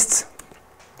have a list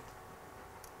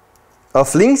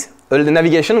of links, the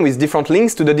navigation with different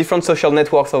links to the different social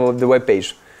networks of the web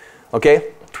page.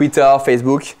 Okay, Twitter,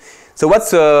 Facebook. So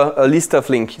what's a list of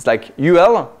links? It's like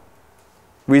UL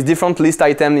with different list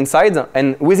items inside,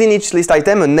 and within each list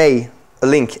item a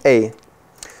link A.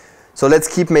 So let's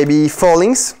keep maybe 4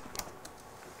 links.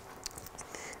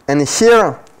 And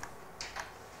here,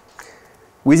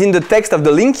 within the text of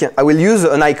the link, I will use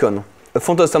an icon, a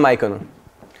Fontosum icon.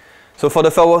 So for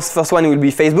the first one, it will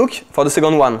be Facebook. For the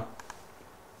second one,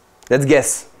 let's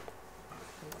guess.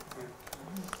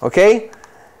 Okay,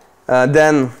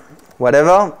 then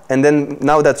whatever, and then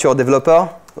now that you're a developer,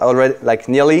 already like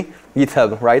nearly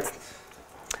GitHub, right?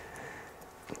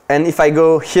 And if I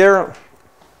go here,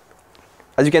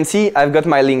 as you can see, I've got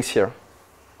my links here.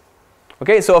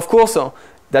 Okay, so of course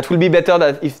that will be better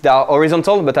that if they are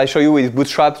horizontal, but I show you with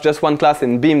Bootstrap just one class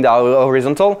and Beam they are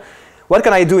horizontal. What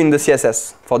can I do in the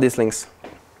CSS for these links?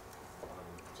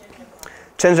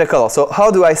 Change the color. So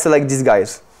how do I select these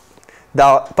guys? They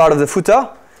are part of the footer.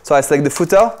 So I select the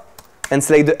footer and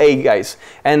select the A guys.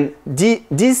 And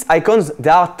these icons, they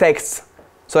are text.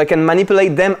 So I can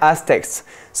manipulate them as text.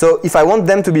 So if I want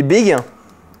them to be big,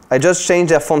 I just change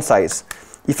their font size.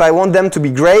 If I want them to be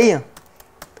gray,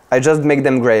 I just make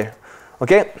them gray.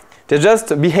 Okay? They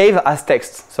just behave as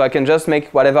text. So I can just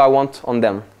make whatever I want on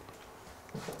them.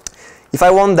 If I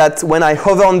want that when I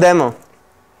hover on them,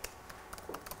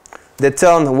 they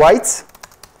turn white,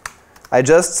 I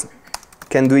just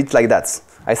can do it like that.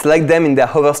 I select them in their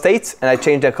hover state and I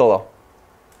change their color.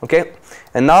 Okay?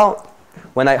 And now,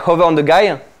 when I hover on the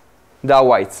guy, they are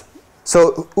white.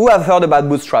 So who have heard about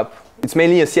Bootstrap? It's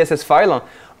mainly a CSS file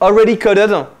already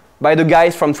coded by the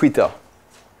guys from Twitter.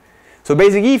 So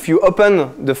basically, if you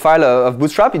open the file of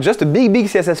Bootstrap, it's just a big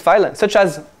CSS file, such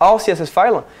as our CSS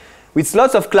file, with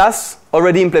lots of class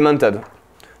already implemented.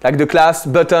 Like the class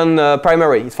button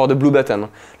primary, it's for the blue button.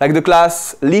 Like the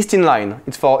class list inline,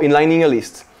 it's for inlining a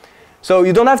list. So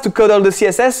you don't have to code all the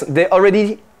CSS,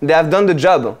 they have done the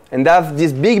job. And they have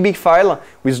this big file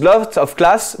with lots of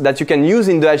class that you can use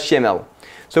in the HTML.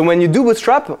 So when you do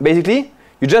Bootstrap, basically,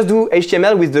 you just do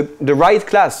HTML with the right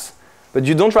class. But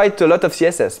you don't write a lot of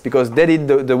CSS because they did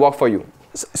the work for you.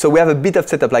 So we have a bit of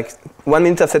setup, like 1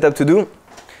 minute of setup to do.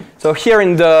 So here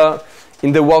in the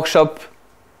workshop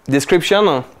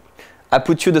description, I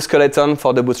put you the skeleton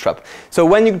for the Bootstrap. So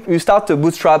when you start to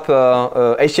Bootstrap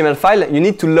HTML file, you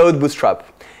need to load Bootstrap.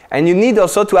 And you need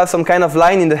also to have some kind of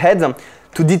line in the head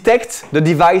to detect the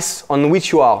device on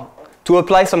which you are, to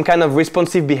apply some kind of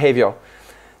responsive behavior.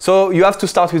 So you have to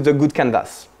start with the good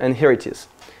canvas, and here it is.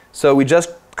 So we just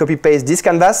copy-paste this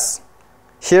canvas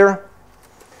here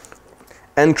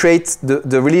and create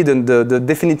the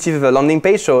definitive landing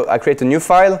page. So I create a new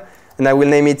file, and I will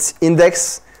name it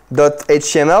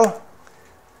index.html.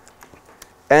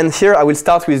 And here I will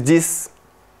start with this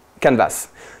canvas.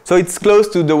 So it's close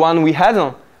to the one we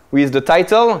had with the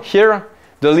title here,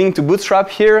 the link to Bootstrap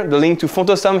here, the link to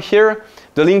Fontosum here,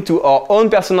 the link to our own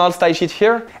personal style sheet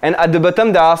here. And at the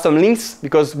bottom there are some links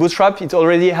because Bootstrap, it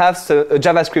already has a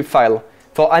JavaScript file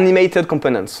for animated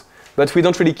components. But we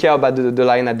don't really care about the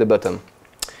line at the bottom.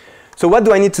 So what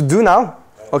do I need to do now?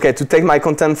 Okay, to take my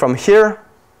content from here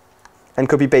and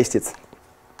copy paste it.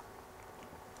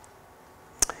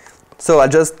 So I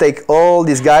just take all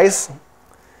these guys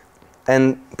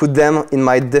and put them in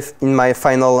my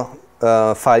final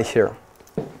file here.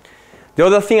 The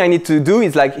other thing I need to do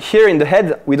is like here in the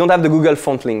head, we don't have the Google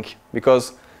font link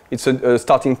because it's a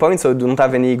starting point, so we don't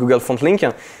have any Google font link.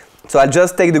 So I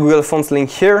just take the Google Fonts link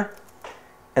here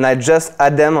and I just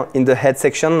add them in the head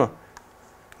section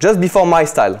just before my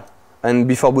style. And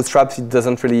before Bootstrap, it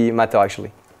doesn't really matter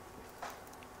actually.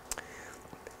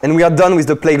 And we are done with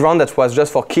the playground that was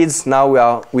just for kids. Now we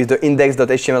are with the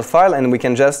index.html file and we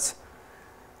can just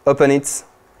open it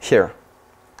here.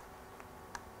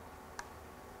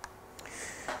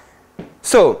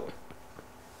 So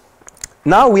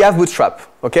now we have Bootstrap,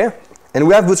 okay? And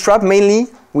we have Bootstrap mainly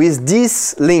with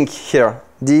this link here,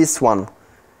 this one.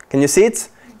 Can you see it?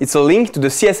 It's a link to the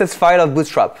CSS file of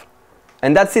Bootstrap.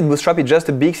 And that's it. Bootstrap is just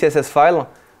a big CSS file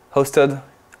hosted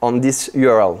on this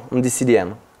URL, on this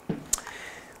CDN.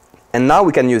 And now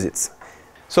we can use it.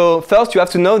 So first, you have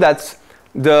to know that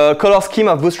the color scheme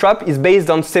of Bootstrap is based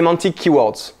on semantic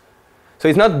keywords. So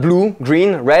it's not blue,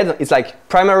 green, red. It's like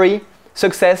primary,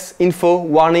 success, info,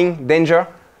 warning, danger.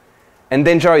 And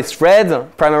danger is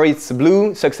red, primary is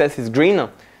blue, success is green.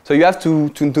 So you have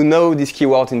to know this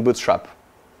keyword in Bootstrap.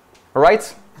 All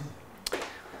right?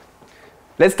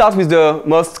 Let's start with the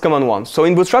most common one. So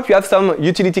in Bootstrap, you have some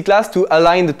utility class to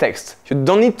align the text. You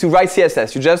don't need to write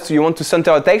CSS. You want to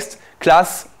center a text,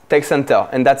 class, text center,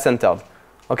 and that's centered.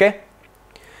 Okay?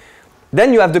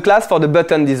 Then you have the class for the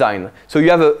button design. So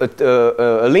you have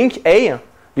a link A.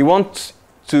 You want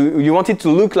it to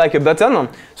look like a button.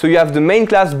 So you have the main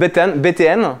class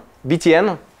BTN.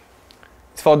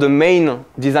 It's for the main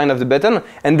design of the button.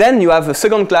 And then you have a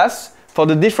second class for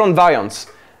the different variants.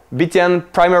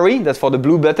 BTN primary, that's for the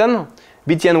blue button.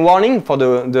 BTN warning for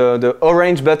the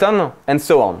orange button, and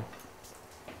so on.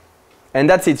 And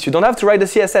that's it. You don't have to write the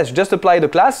CSS. Just apply the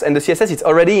class, and the CSS is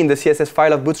already in the CSS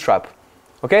file of Bootstrap.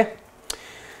 Okay?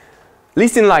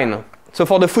 List inline. So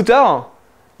for the footer,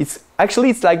 it's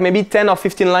like maybe 10 or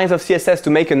 15 lines of CSS to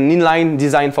make an inline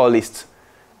design for a list.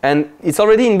 And it's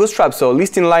already in Bootstrap, so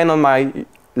list inline on my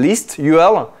list,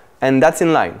 UL, and that's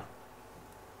inline.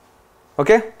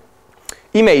 Okay?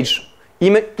 Image,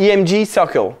 EMG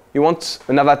circle. You want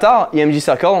an avatar, EMG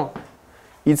circle.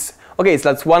 It's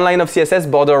that's one line of CSS,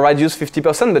 border radius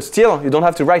 50%, but still, you don't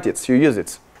have to write it, you use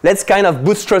it. Let's kind of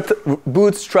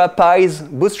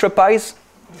bootstrapize,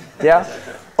 yeah?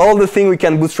 All the things we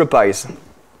can bootstrapize.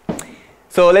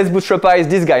 So let's bootstrapize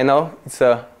this guy now.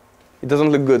 It doesn't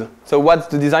look good. So what's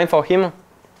the design for him?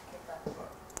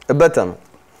 A button.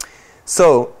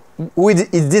 So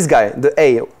it's this guy, the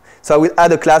A. So I will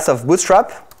add a class of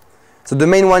Bootstrap. So the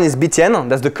main one is BTN,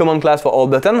 that's the common class for all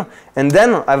buttons. And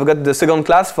then I've got the second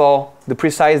class for the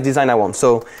precise design I want.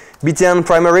 So BTN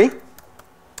primary,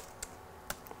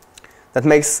 that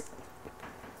makes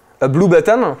a blue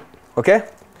button, okay?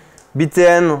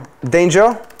 BTN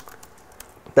danger,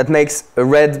 that makes a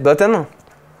red button.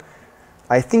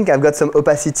 I think I've got some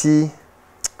opacity.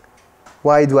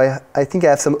 I think I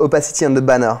have some opacity on the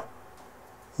banner.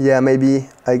 Yeah, maybe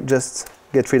I just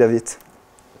get rid of it.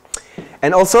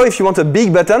 And also, if you want a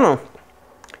big button,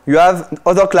 you have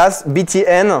other class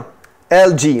BTN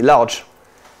LG, large.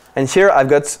 And here I've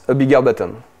got a bigger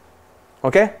button.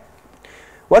 Okay?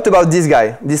 What about this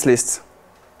guy, this list?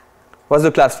 What's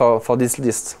the class for this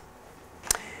list?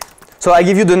 So I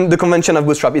give you the convention of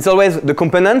Bootstrap. It's always the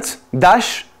component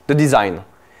dash the design.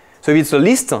 So if it's a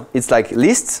list, it's like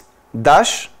list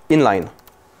dash inline.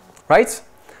 Right?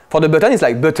 For the button, it's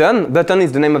like button. Button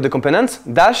is the name of the component.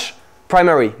 Dash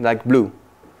primary, like blue.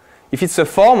 If it's a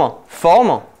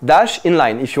form dash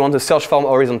inline, if you want a search form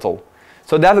horizontal.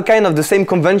 So they have a kind of the same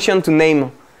convention to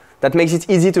name that makes it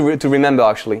easy to remember,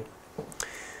 actually.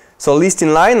 So list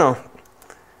inline.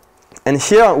 And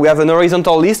here we have an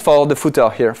horizontal list for the footer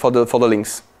here, for the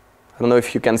links. I don't know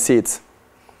if you can see it.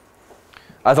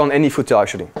 As on any footer,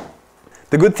 actually.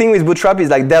 The good thing with Bootstrap is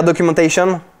like their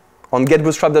documentation on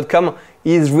getbootstrap.com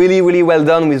is really, really well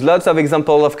done with lots of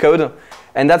examples of code.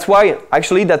 And that's why,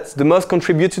 actually, that's the most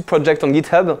contributed project on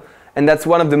GitHub. And that's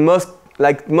one of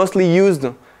the mostly used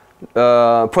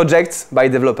projects by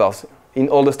developers in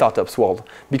all the startups world.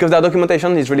 Because their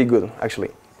documentation is really good, actually.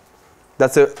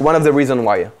 That's one of the reasons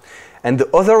why. And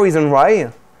the other reason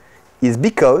why is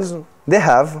because they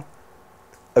have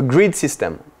a grid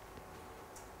system.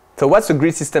 So what's a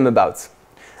grid system about?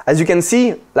 As you can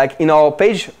see, like in our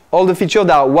page, all the features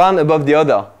are one above the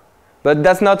other. But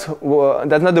that's not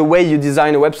the way you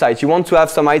design a website. You want to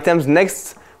have some items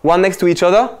one next to each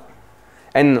other.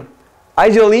 And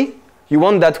ideally, you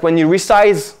want that when you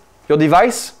resize your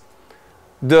device,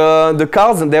 the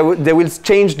cards, they will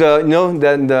change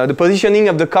the positioning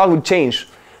of the card will change.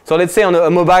 So let's say on a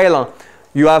mobile,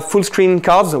 you have full screen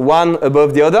cards, one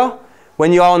above the other.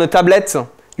 When you are on a tablet,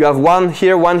 you have one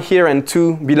here, and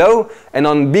two below. And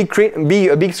on a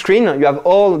big screen, you have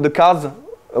all the cards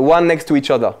one next to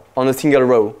each other on a single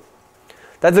row.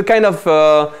 That's the kind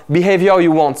of behavior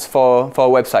you want for a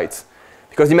website.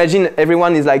 Because imagine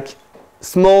everyone is like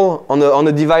small on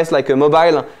a device like a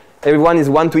mobile. Everyone is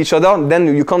one to each other.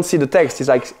 Then you can't see the text. It's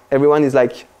like everyone is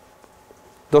like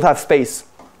don't have space.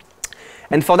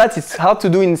 And for that, it's hard to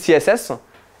do in CSS.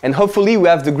 And hopefully, we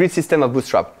have the grid system of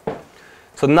Bootstrap.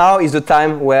 So now is the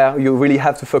time where you really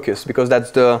have to focus, because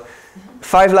that's the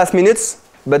 5 last minutes,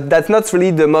 but that's not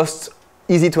really the most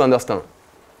easy to understand.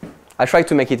 I try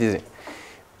to make it easy.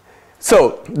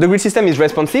 So the grid system is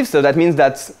responsive, so that means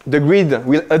that the grid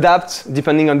will adapt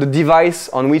depending on the device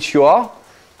on which you are.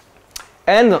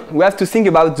 And we have to think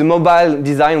about the mobile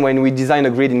design when we design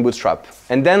a grid in Bootstrap.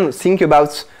 And then think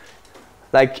about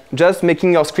like just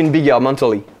making your screen bigger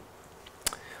mentally.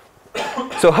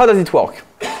 So how does it work?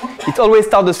 It always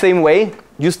starts the same way.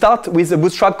 You start with a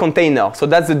Bootstrap container. So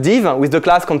that's the div with the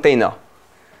class container.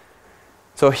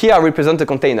 So here I represent a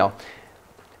container.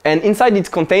 And inside this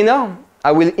container,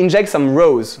 I will inject some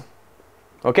rows.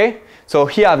 Okay? So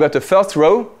here I've got a first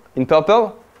row in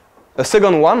purple, a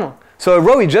second one. So a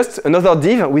row is just another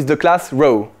div with the class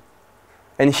row.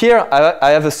 And here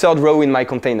I have a third row in my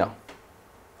container.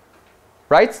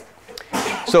 Right?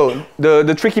 So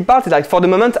the tricky part is like for the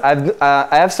moment I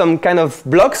have some kind of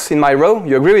blocks in my row.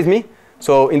 You agree with me?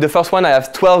 So in the first one I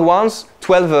have 12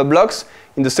 blocks.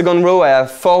 In the second row I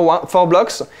have 4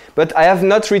 blocks. But I have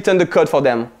not written the code for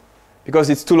them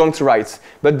because it's too long to write.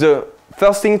 But the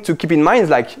first thing to keep in mind is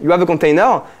like you have a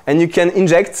container and you can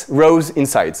inject rows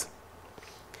inside.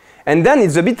 And then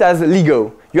it's a bit as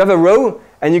Lego. You have a row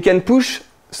and you can push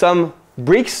some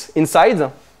bricks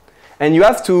inside. And you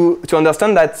have to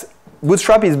understand that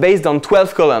Bootstrap is based on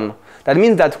 12 columns. That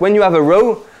means that when you have a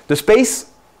row, the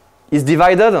space is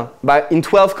divided in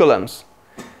 12 columns.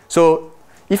 So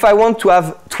if I want to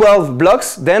have 12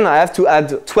 blocks, then I have to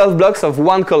add 12 blocks of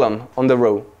 1 column on the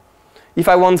row. If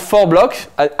I want 4 blocks,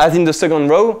 as in the second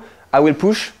row, I will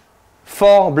push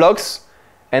 4 blocks,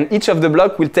 and each of the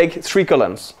blocks will take 3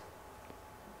 columns.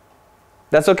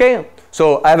 That's okay?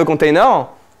 So I have a container,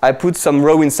 I put some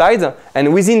row inside,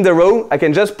 and within the row, I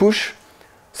can just push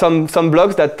some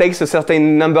blocks that takes a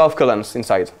certain number of columns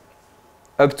inside,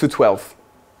 up to 12.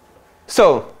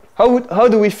 So how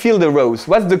do we fill the rows?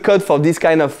 What's the code for this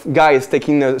kind of guys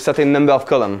taking a certain number of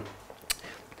columns?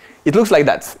 It looks like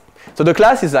that. So the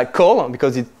class is like call,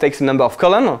 because it takes a number of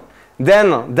columns,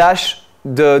 then dash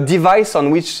the device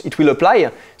on which it will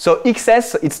apply. So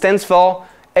XS, it stands for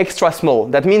extra small.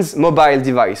 That means mobile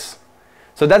device.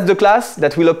 So that's the class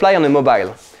that will apply on a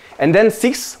mobile. And then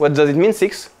 6, what does it mean,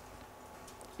 6?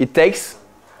 It takes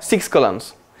 6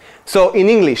 columns. So in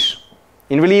English,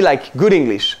 in really like good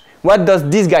English, what does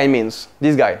this guy means?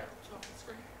 This guy.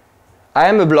 I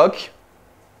am a block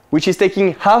which is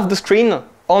taking half the screen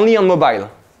only on mobile.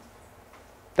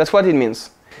 That's what it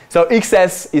means. So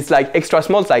XS is like extra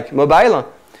small, it's like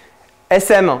mobile.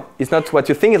 SM is not what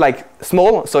you think, it's like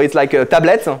small, so it's like a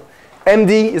tablet.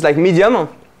 MD is like medium.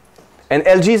 And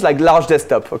LG is like large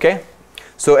desktop, okay?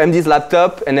 So MD is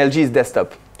laptop and LG is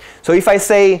desktop. So if I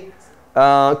say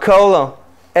call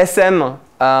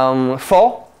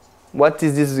SM4, what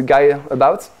is this guy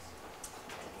about?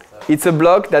 It's a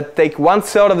block that takes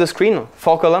 1/3 of the screen,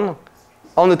 4 columns,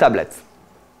 on the tablet.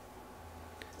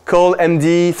 Call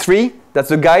MD3, that's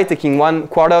the guy taking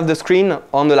 1/4 of the screen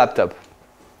on the laptop.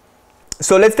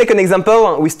 So let's take an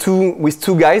example with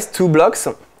two guys, 2 blocks.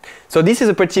 So this is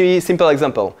a pretty simple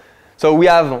example. So we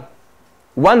have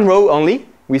 1 row only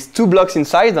with 2 blocks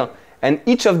inside, and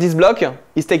each of these blocks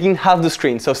is taking half the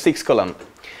screen, so 6 columns.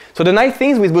 So the nice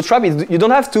thing with Bootstrap is you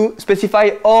don't have to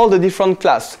specify all the different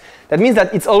classes. That means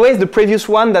that it's always the previous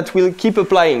one that will keep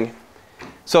applying.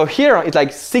 So here it's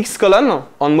like 6 columns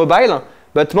on mobile,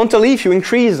 but mentally if you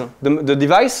increase the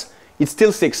device, it's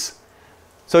still 6.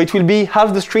 So it will be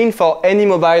half the screen for any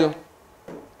mobile,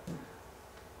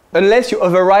 unless you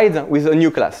override with a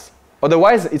new class.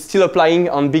 Otherwise, it's still applying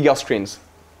on bigger screens.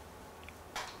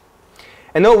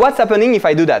 And now what's happening if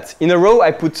I do that? In a row,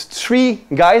 I put 3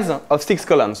 guys of 6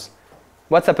 columns.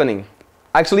 What's happening?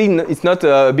 Actually, it's not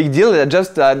a big deal.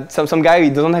 Just some guy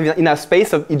doesn't have enough space,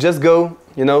 so it just go,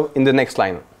 in the next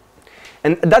line.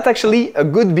 And that's actually a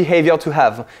good behavior to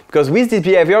have, because with this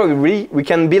behavior, we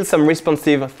can build some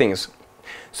responsive things.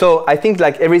 So I think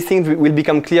like everything will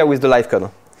become clear with the live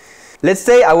code. Let's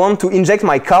say I want to inject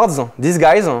my cards, these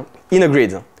guys, in a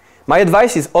grid. My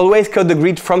advice is always code the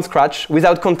grid from scratch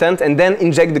without content and then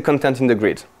inject the content in the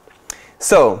grid.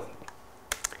 So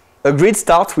a grid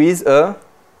starts with a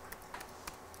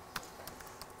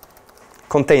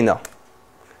container.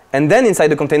 And then inside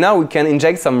the container we can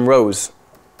inject some rows.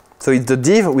 So it's the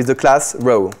div with the class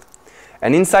row.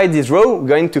 And inside this row we're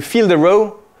going to fill the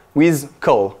row with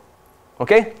call.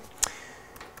 Okay?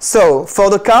 So for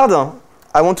the card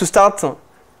I want to start,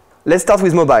 let's start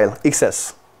with mobile,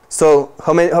 XS. So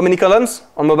how many columns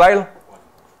on mobile?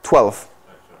 12,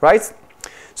 right?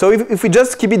 So if we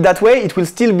just keep it that way, it will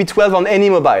still be 12 on any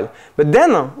mobile. But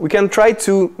then we can try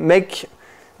to make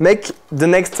the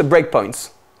next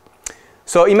breakpoints.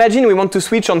 So imagine we want to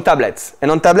switch on tablets.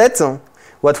 And on tablets,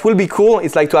 what will be cool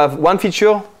is like to have one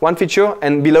feature,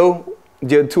 and below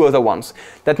the two other ones.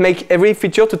 That make every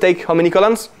feature to take how many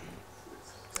columns?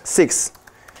 6.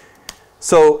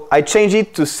 So I change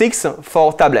it to 6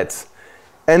 for tablets.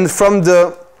 And from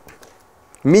the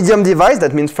medium device,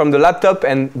 that means from the laptop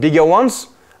and bigger ones,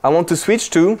 I want to switch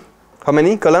to how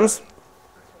many columns?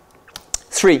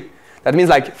 3. That means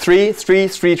like 3, 3,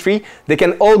 3, 3. They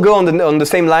can all go on the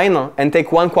same line and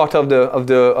take 1/4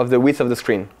 of the width of the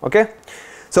screen. Okay?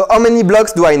 So how many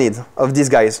blocks do I need of these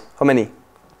guys? How many?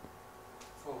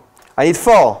 4. I need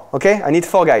 4. Okay? I need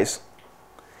 4 guys.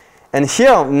 And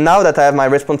here, now that I have my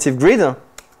responsive grid,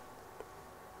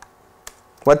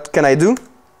 what can I do?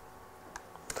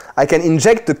 I can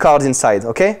inject the card inside.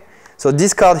 Okay? So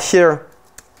this card here,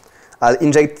 I'll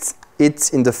inject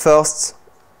it in the first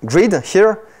grid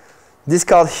here. This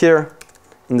card here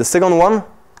in the second one,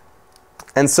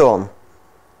 and so on.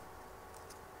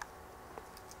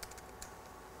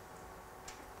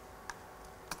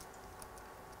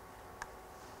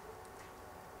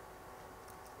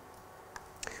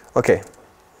 Okay,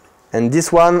 and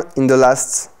this one in the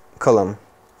last column.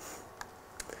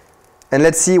 And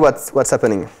let's see what's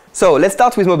happening. So let's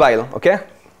start with mobile, okay?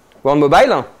 We're on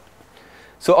mobile.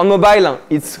 So on mobile,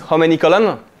 it's how many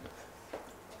columns?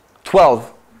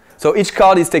 12. So each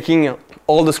card is taking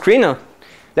all the screen.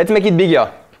 Let's make it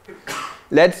bigger.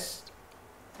 Let's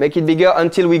make it bigger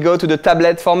until we go to the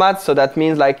tablet format. So that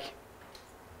means like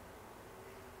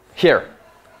here.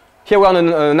 Here we're on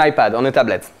an iPad, on a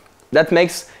tablet. That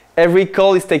makes every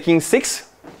call is taking 6.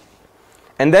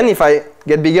 And then if I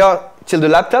get bigger till the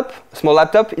laptop, small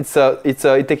laptop, it's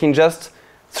taking just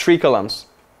 3 columns.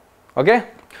 Okay?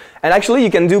 And actually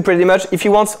you can do pretty much, if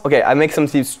you want, okay, I make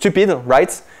something stupid,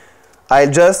 right? I'll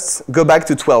just go back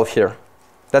to 12 here.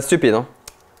 That's stupid, huh?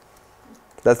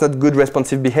 That's not good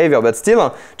responsive behavior, but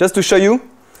still, just to show you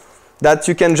that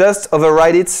you can just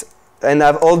override it and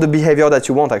have all the behavior that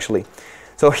you want, actually.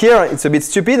 So here, it's a bit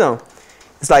stupid.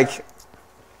 It's like,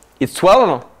 it's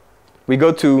 12, we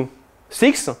go to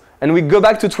 6, and we go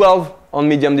back to 12 on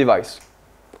medium device.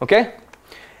 Okay?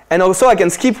 And also, I can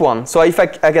skip one. So if I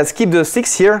can skip the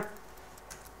 6 here,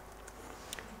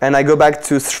 and I go back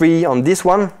to 3 on this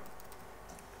one,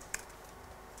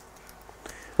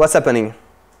 what's happening?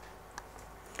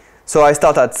 So I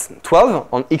start at 12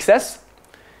 on XS,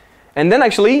 and then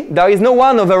actually there is no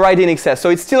one overriding XS, so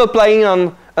it's still applying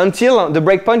on until the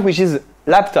breakpoint, which is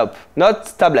laptop,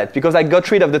 not tablet, because I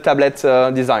got rid of the tablet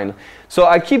design. So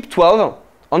I keep 12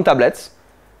 on tablets,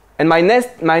 and my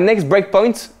next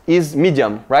breakpoint is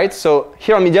medium, right? So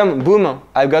here on medium, boom,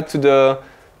 I got to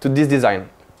this design.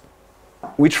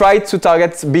 We try to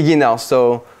target beginners,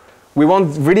 so we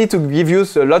want really to give you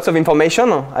lots of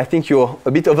information. I think you're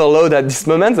a bit overloaded at this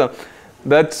moment,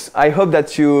 but I hope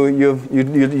that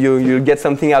you get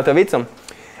something out of it.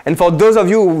 And for those of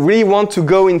you who really want to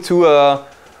go into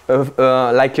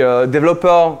like a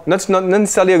developer, not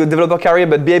necessarily a developer career,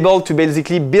 but be able to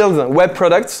basically build web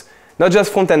products, not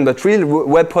just front-end, but real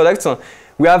web products,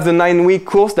 we have the 9-week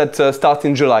course that starts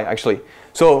in July, actually.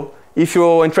 So if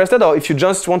you're interested, or if you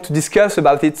just want to discuss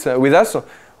about it with us,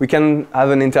 we can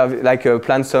have an interview, like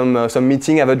plan some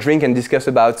meeting, have a drink, and discuss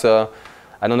about,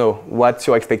 I don't know, what's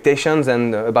your expectations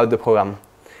and about the program.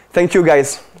 Thank you,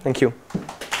 guys. Thank you.